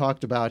and I have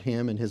talked about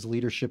him and his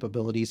leadership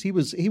abilities. He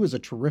was a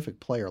terrific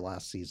player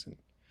last season.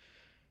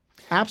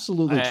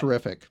 Absolutely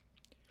terrific.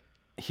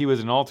 He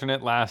was an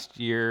alternate last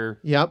year.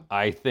 Yep.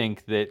 I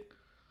think that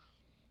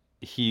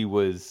he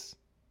was.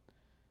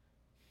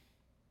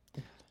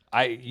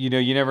 You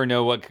never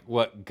know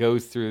what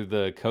goes through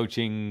the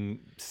coaching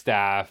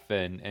staff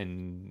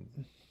and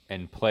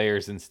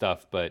players and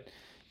stuff, but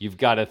you've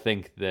got to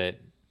think that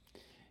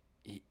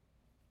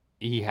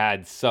he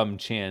had some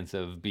chance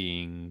of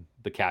being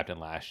the captain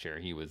last year.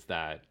 He was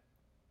that.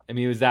 I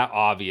mean, it was that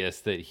obvious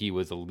that he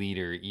was a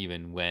leader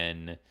even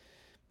when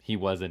he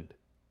wasn't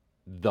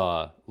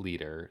the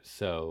leader.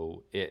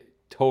 So it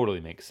totally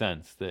makes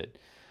sense that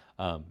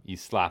you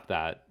slap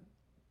that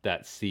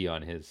C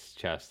on his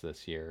chest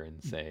this year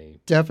and say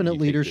definite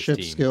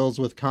leadership skills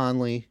with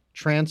Conley.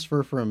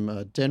 Transfer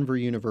from Denver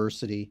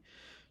University,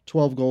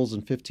 12 goals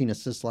and 15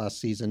 assists last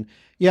season.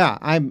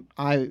 Yeah,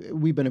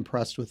 we've been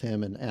impressed with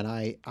him, and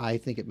I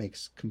think it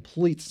makes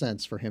complete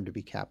sense for him to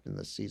be captain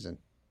this season.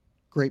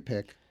 Great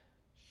pick.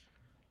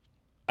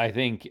 I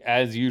think,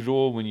 as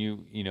usual, when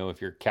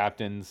if your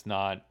captain's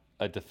not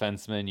a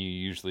defenseman, you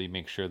usually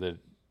make sure that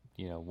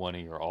one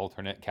of your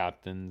alternate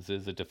captains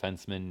is a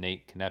defenseman.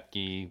 Nate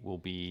Konepke will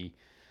be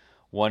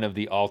one of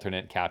the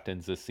alternate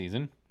captains this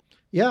season.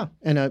 Yeah,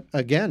 and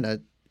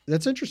again,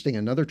 that's interesting.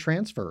 Another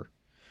transfer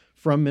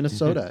from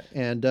Minnesota,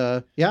 and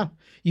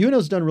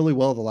UNO's done really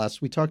well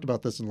we talked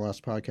about this in the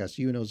last podcast.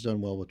 UNO's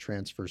done well with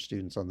transfer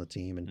students on the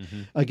team,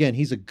 and again,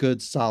 he's a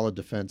good, solid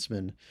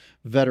defenseman,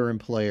 veteran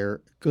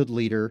player, good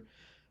leader.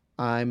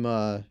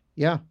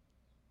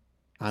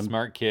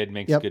 Smart kid,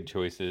 makes good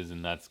choices,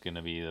 and that's going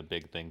to be the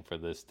big thing for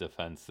this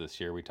defense this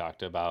year. We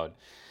talked about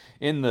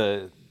in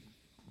the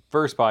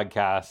first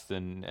podcast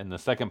and the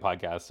second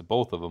podcast,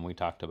 both of them, we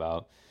talked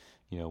about,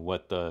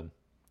 what the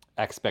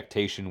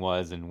expectation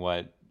was and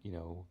what,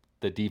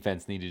 the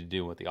defense needed to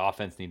do, what the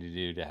offense needed to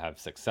do to have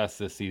success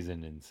this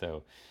season. And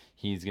so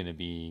he's going to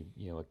be,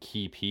 a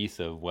key piece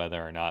of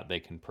whether or not they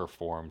can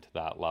perform to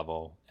that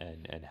level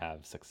and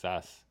have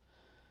success.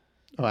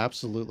 Oh,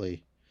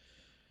 absolutely.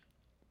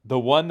 The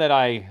one that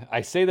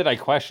I say that I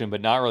question,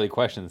 but not really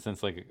question, in the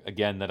sense,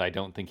 again, that I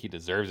don't think he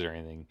deserves it or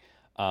anything.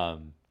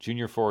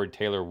 Junior forward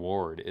Taylor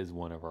Ward is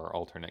one of our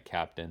alternate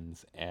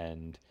captains,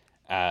 and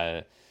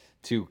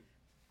to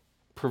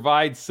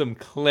provide some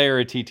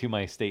clarity to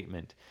my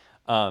statement,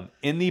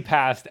 in the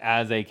past,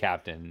 as a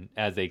captain,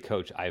 as a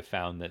coach, I've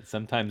found that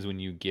sometimes when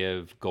you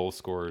give goal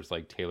scorers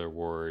like Taylor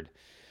Ward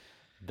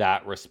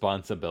that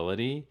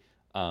responsibility,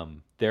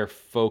 their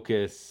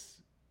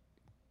focus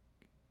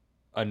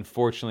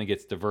unfortunately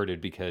gets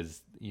diverted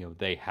because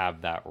they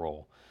have that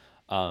role.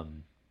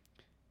 Um,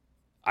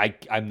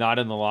 I'm not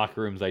in the locker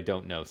rooms. I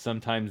don't know.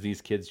 Sometimes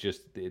these kids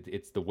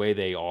it's the way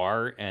they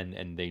are,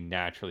 and they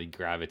naturally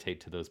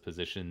gravitate to those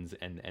positions,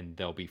 and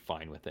they'll be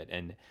fine with it.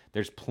 And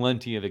there's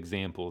plenty of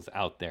examples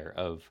out there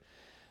of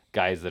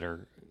guys that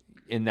are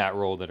in that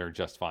role that are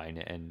just fine.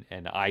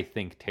 And I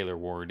think Taylor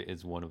Ward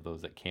is one of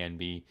those that can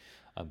be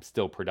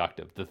still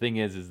productive. The thing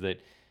is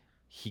that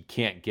he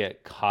can't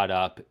get caught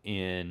up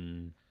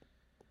in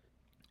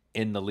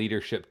the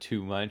leadership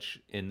too much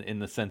in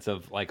the sense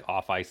of like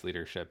off ice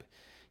leadership.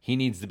 He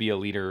needs to be a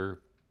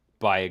leader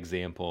by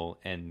example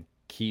and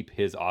keep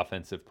his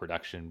offensive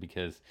production,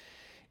 because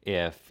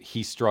if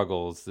he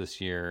struggles this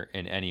year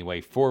in any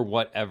way for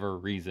whatever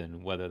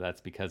reason, whether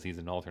that's because he's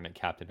an alternate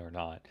captain or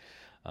not,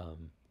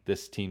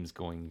 this team's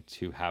going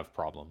to have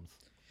problems.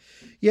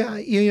 Yeah,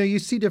 you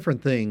see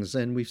different things,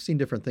 and we've seen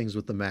different things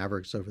with the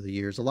Mavericks over the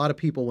years. A lot of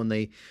people, when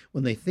they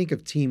think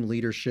of team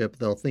leadership,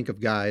 they'll think of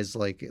guys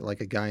like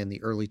a guy in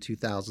the early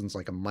 2000s,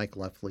 like a Mike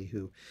Leffley,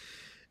 who,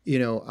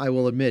 I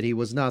will admit he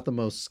was not the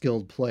most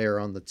skilled player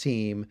on the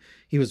team.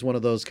 He was one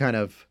of those kind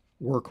of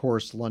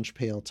workhorse lunch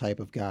pail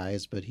type of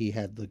guys, but he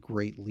had the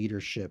great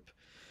leadership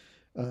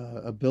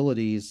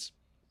abilities,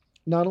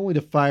 not only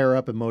to fire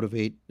up and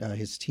motivate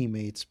his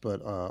teammates,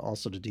 but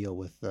also to deal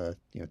with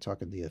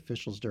talking to the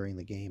officials during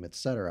the game,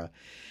 etc.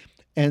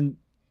 And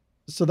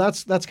so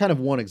that's kind of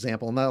one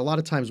example. And a lot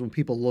of times when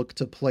people look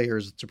to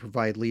players to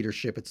provide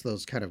leadership, it's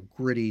those kind of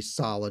gritty,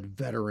 solid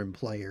veteran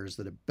players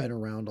that have been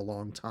around a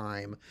long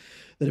time,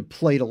 that have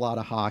played a lot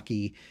of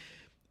hockey,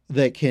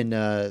 that can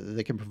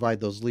provide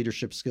those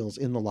leadership skills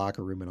in the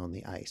locker room and on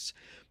the ice.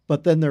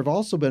 But then there have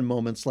also been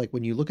moments like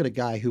when you look at a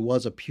guy who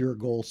was a pure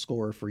goal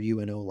scorer for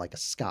UNO, like a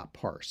Scott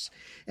Parse.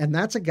 And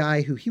that's a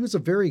guy who, he was a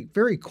very,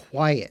 very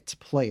quiet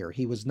player.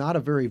 He was not a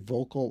very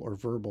vocal or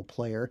verbal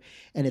player.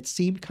 And it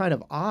seemed kind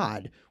of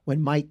odd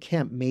when Mike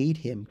Kemp made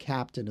him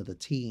captain of the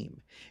team.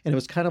 And it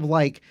was kind of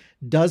like,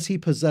 does he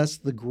possess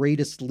the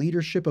greatest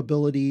leadership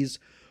abilities,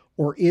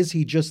 or is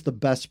he just the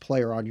best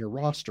player on your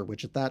roster?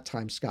 Which at that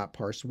time, Scott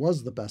Parse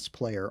was the best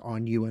player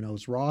on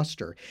UNO's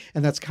roster.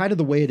 And that's kind of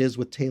the way it is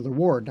with Taylor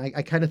Ward. And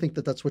I kind of think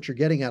that that's what you're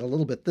getting at a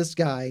little bit. This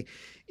guy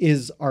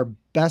is our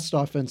best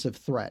offensive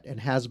threat and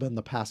has been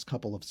the past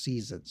couple of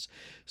seasons.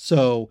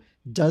 So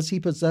does he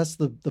possess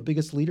the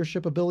biggest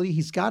leadership ability?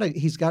 He's got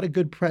a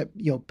good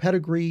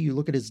pedigree. You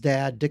look at his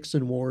dad,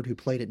 Dixon Ward, who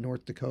played at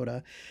North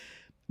Dakota.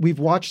 We've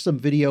watched some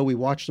video. We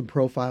watched some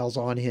profiles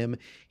on him.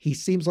 He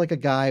seems like a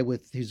guy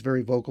who's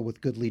very vocal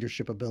with good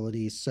leadership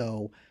abilities.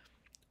 So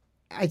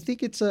I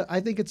think it's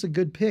a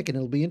good pick, and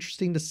it'll be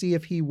interesting to see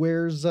if he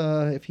wears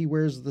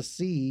the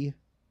C,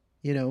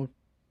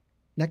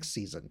 next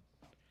season.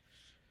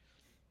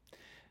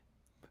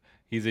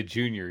 He's a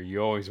junior.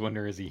 You always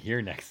wonder, is he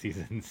here next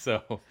season?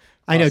 So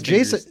I know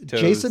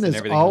Jason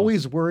is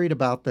always worried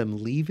about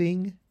them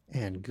leaving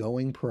and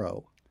going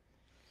pro.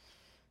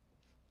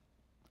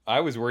 I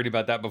was worried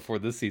about that before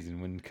this season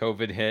when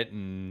COVID hit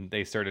and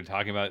they started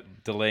talking about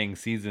delaying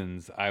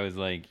seasons. I was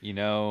like,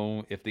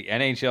 if the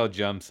NHL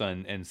jumps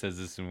on and says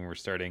this when we're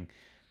starting,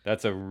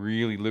 that's a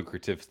really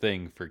lucrative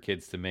thing for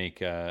kids to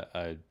make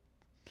a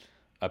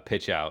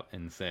pitch out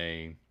and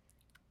say,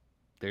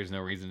 there's no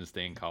reason to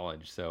stay in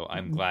college. So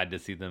I'm glad to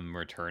see them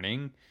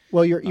returning.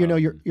 Well,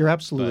 you're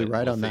absolutely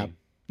right on that.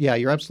 Yeah,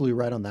 you're absolutely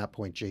right on that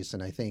point,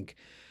 Jason. I think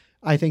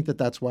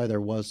that's why there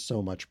was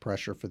so much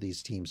pressure for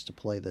these teams to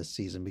play this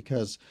season,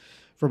 because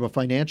from a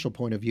financial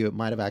point of view, it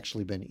might have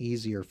actually been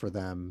easier for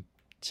them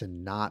to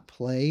not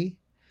play.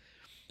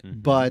 Mm-hmm.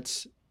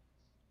 But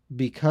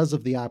because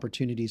of the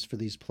opportunities for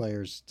these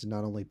players to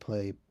not only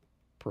play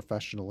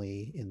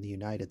professionally in the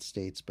United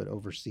States, but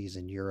overseas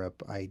in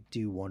Europe, I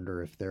do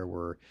wonder if there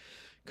were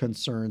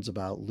concerns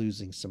about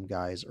losing some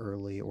guys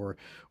early or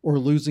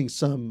losing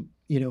some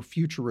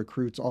future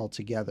recruits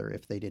altogether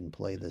if they didn't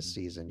play this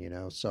season,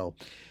 so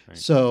right.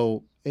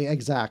 So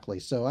exactly.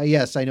 So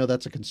yes, I know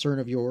that's a concern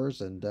of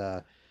yours, and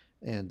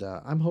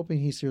I'm hoping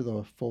he's here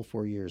the full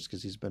 4 years,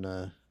 because he's been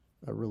a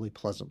really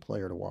pleasant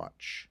player to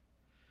watch.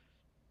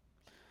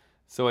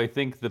 So I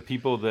think the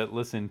people that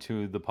listen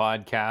to the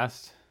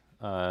podcast,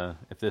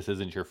 if this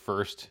isn't your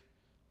first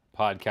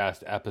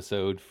podcast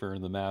episode for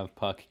the Mav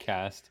Puck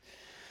cast,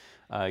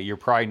 you're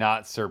probably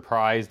not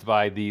surprised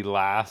by the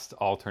last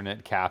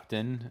alternate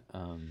captain.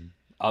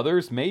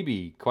 Others,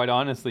 maybe. Quite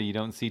honestly, you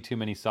don't see too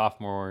many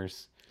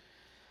sophomores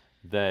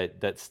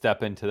that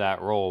step into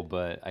that role.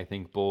 But I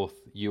think both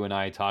you and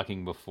I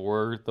talking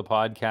before the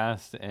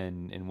podcast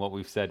and what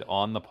we've said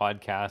on the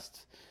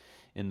podcast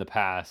in the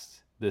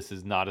past, this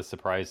is not a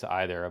surprise to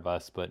either of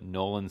us. But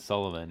Nolan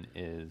Sullivan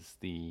is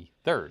the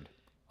third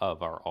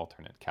of our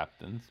alternate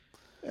captains.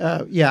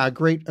 Yeah, a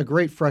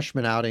great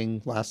freshman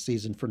outing last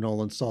season for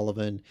Nolan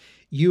Sullivan.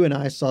 You and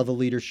I saw the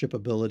leadership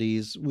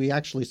abilities. We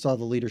actually saw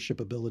the leadership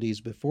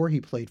abilities before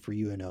he played for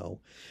UNO,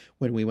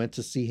 when we went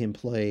to see him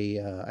play.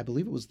 I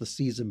believe it was the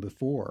season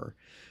before,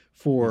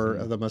 for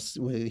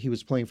he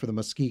was playing for the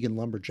Muskegon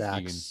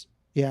Lumberjacks.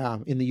 Yeah,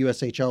 in the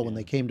USHL when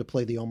Yeah. they came to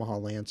play the Omaha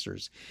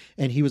Lancers.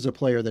 And he was a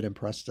player that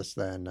impressed us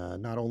then,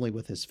 not only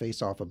with his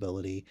face-off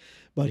ability,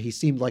 but he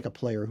seemed like a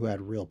player who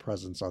had real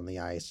presence on the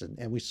ice.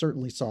 And we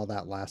certainly saw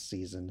that last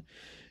season.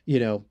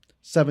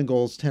 7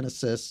 goals, 10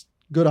 assists,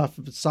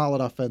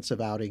 solid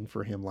offensive outing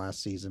for him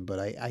last season. But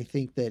I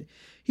think that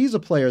he's a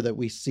player that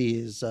we see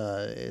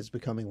is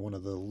becoming one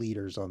of the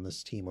leaders on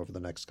this team over the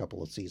next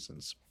couple of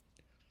seasons.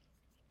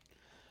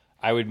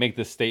 I would make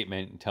this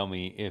statement and tell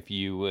me if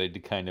you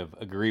would kind of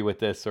agree with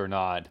this or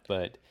not,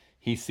 but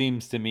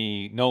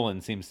Nolan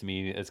seems to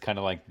me as kind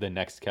of like the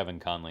next Kevin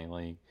Conley.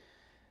 Like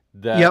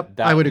Yep, I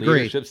that would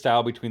agree. leadership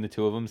style between the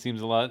two of them seems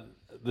a lot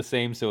the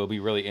same. So it'll be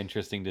really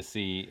interesting to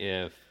see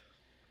if,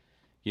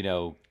 you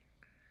know,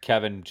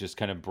 Kevin just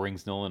kind of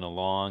brings Nolan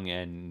along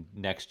and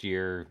next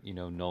year,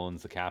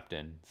 Nolan's the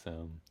captain.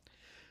 So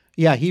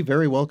Yeah, he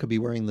very well could be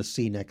wearing the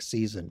C next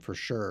season for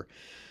sure.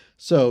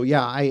 So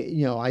yeah,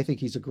 I think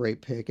he's a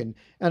great pick, and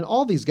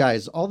all these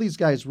guys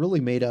really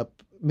made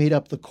up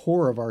the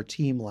core of our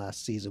team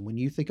last season. When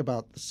you think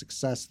about the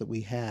success that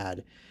we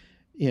had,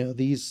 you know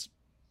these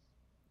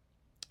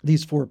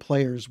four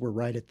players were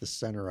right at the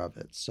center of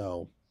it.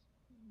 So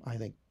I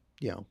think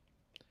you know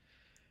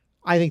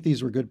I think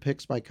these were good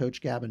picks by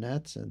Coach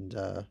Gabinet,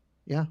 and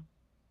yeah,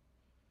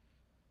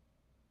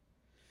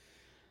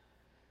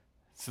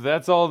 so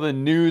that's all the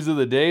news of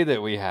the day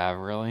that we have,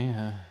 really.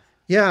 I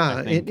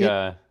yeah.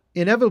 think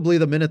Inevitably,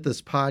 the minute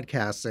this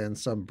podcast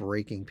ends, some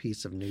breaking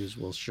piece of news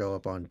will show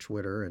up on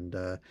Twitter, and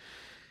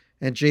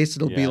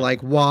Jason will be yeah.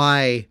 like,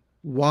 why,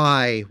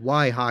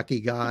 hockey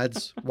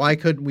gods? Why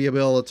couldn't we be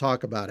able to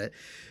talk about it?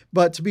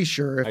 But to be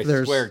sure, if I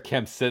there's swear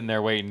Kemp's sitting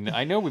there waiting.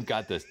 I know we've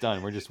got this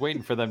done. We're just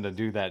waiting for them to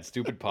do that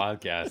stupid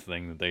podcast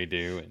thing that they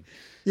do. And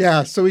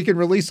yeah, so we can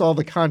release all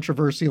the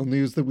controversial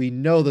news that we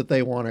know that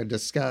they want to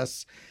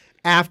discuss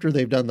after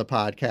they've done the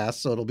podcast.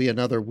 So it'll be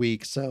another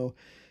week. So,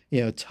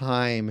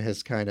 time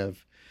has kind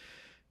of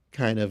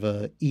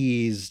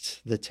eased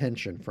the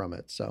tension from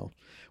it. So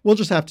we'll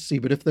just have to see.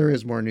 But if there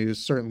is more news,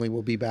 certainly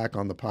we'll be back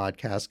on the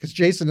podcast because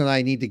Jason and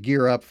I need to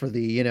gear up for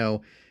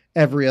the,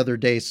 every other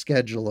day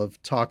schedule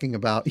of talking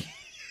about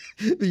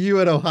the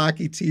UNO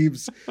hockey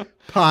team's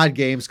pod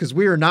games because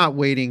we are not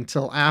waiting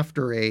till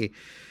after a,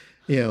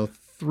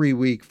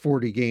 3-week,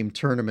 40-game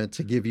tournament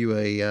to give you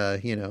a,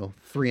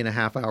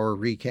 3.5-hour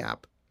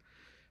recap.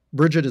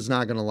 Bridget is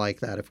not going to like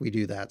that if we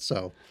do that.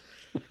 So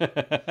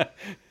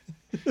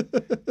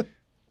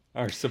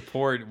our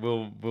support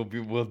will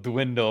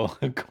dwindle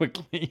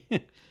quickly.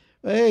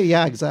 Hey,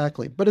 yeah,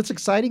 exactly. But it's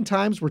exciting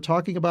times. We're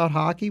talking about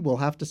hockey. We'll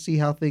have to see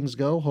how things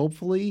go.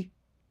 Hopefully,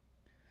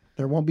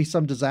 there won't be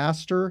some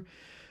disaster.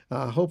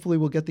 Hopefully,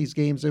 we'll get these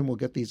games in. We'll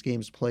get these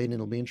games played, and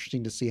it'll be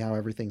interesting to see how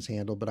everything's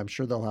handled. But I'm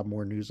sure they'll have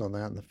more news on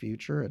that in the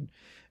future.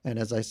 And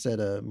as I said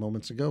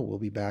moments ago, we'll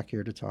be back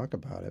here to talk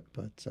about it.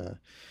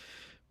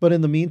 But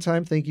in the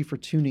meantime, thank you for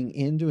tuning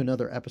in to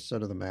another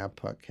episode of the Mab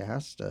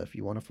Puckcast. If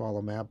you want to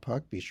follow Mab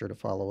Puck, be sure to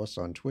follow us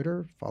on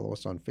Twitter, follow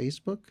us on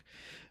Facebook,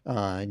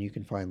 and you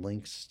can find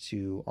links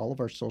to all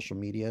of our social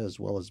media as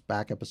well as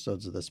back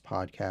episodes of this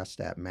podcast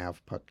at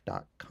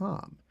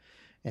mavpuck.com.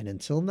 And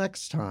until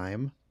next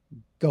time,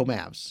 go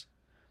Mavs.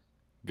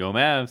 Go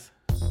Mavs.